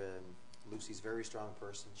Tessier, Lucy's a very strong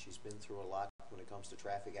person. She's been through a lot when it comes to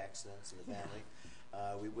traffic accidents in the family.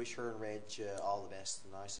 We wish her and Reg all the best,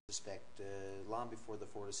 and I suspect long before the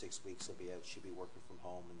 4 to 6 weeks will be out, she'll be working from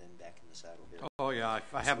home and then back in the saddle here. Oh, yeah,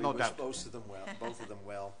 I have no doubt. Both of them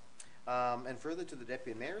well. And further to the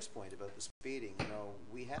Deputy Mayor's point about the speeding,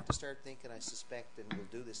 we have to start thinking, I suspect, and we'll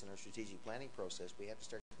do this in our strategic planning process, we have to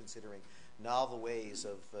start considering novel ways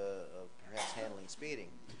of perhaps handling speeding.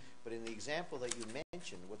 But in the example that you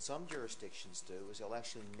mentioned, what some jurisdictions do is they'll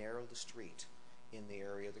actually narrow the street in the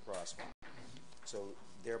area of the crosswalk. So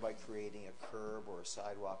thereby creating a curb or a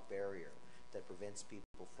sidewalk barrier that prevents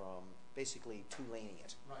people from basically two-laning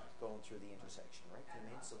it, going through the intersection, right? You know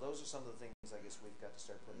what I mean? So those are some of the things I guess we've got to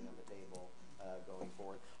start putting on the table going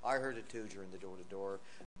forward. I heard it too during the door-to-door,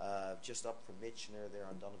 just up from Michener there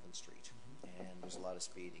on Donovan Street, and there's a lot of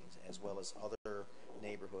speeding, as well as other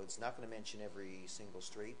neighborhoods. Not going to mention every single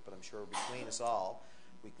street, but I'm sure between us all,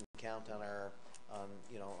 we can count on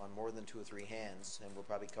on more than 2 or 3 hands, and we'll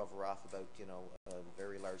probably cover off about a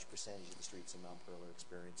very large percentage of the streets in Mount Pearl are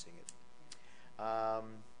experiencing it.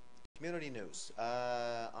 Community news.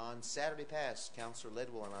 On Saturday past, Councillor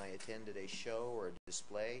Ledwell and I attended a show or a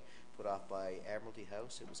display put off by Admiralty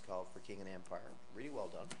House. It was called For King and Empire. Really well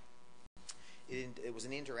done. It was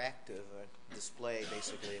an interactive display,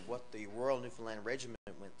 basically, of what the Royal Newfoundland Regiment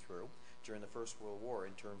went through during the First World War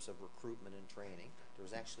in terms of recruitment and training. There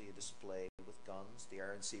was actually a display with guns. The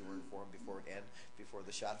RNC were informed beforehand, before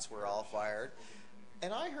the shots were all fired.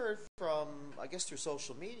 And I heard from, I guess through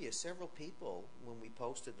social media, several people, when we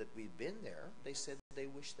posted that we'd been there, they said they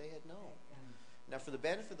wish they had known. Now, for the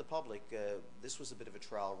benefit of the public, this was a bit of a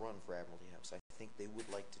trial run for Admiralty House. I think they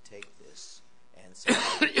would like to take this and see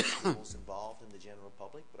the schools involved in the general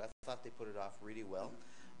public, but I thought they put it off really well.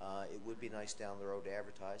 It would be nice down the road to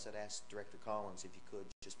advertise. I'd ask Director Collins if you could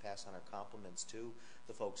just pass on our compliments to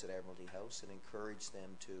the folks at Admiralty House and encourage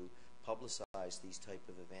them to publicize these type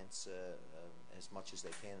of events as much as they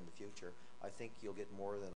can in the future. I think you'll get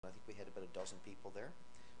more than, I think we had about a dozen people there.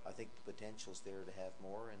 I think the potential's there to have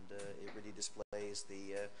more, and it really displays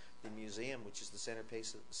the museum, which is the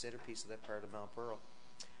centerpiece of that part of Mount Pearl.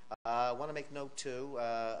 I want to make note too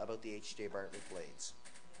about the H.J. Bartlett Blades.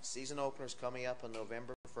 Season opener's coming up on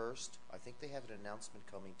November 1st. I think they have an announcement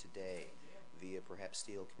coming today via perhaps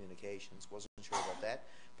Steel Communications. Wasn't sure about that,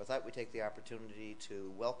 but I thought we'd take the opportunity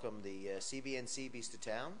to welcome the CBN Seabees to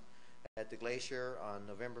town. at the Glacier on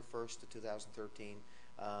November 1st of 2013.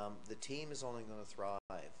 The team is only going to thrive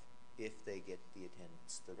if they get the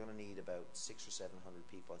attendance. They're going to need about 600 or 700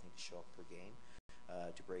 people, I think, to show up per game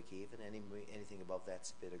to break even. Anything above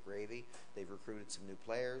that's a bit of gravy. They've recruited some new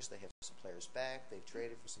players. They have some players back. They've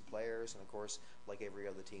traded for some players. And, of course, like every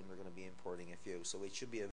other team, they're going to be importing a few. So it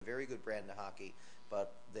should be a very good brand of hockey.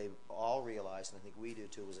 But they've all realized, and I think we do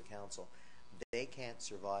too as a council, they can't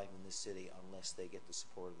survive in this city unless they get the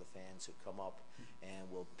support of the fans who come up and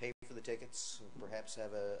will pay for the tickets, and perhaps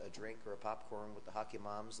have a drink or a popcorn with the hockey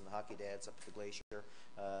moms and the hockey dads up at the Glacier.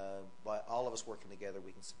 By all of us working together,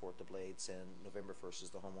 we can support the Blades, and November 1st is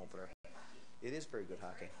the home opener. It is very good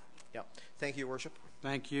hockey. Yeah. Thank you, Your Worship.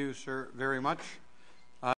 Thank you, sir, very much.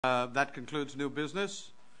 That concludes new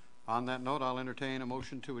business. On that note, I'll entertain a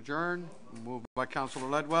motion to adjourn. Moved by Councillor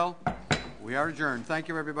Ledwell. We are adjourned. Thank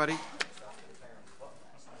you, everybody.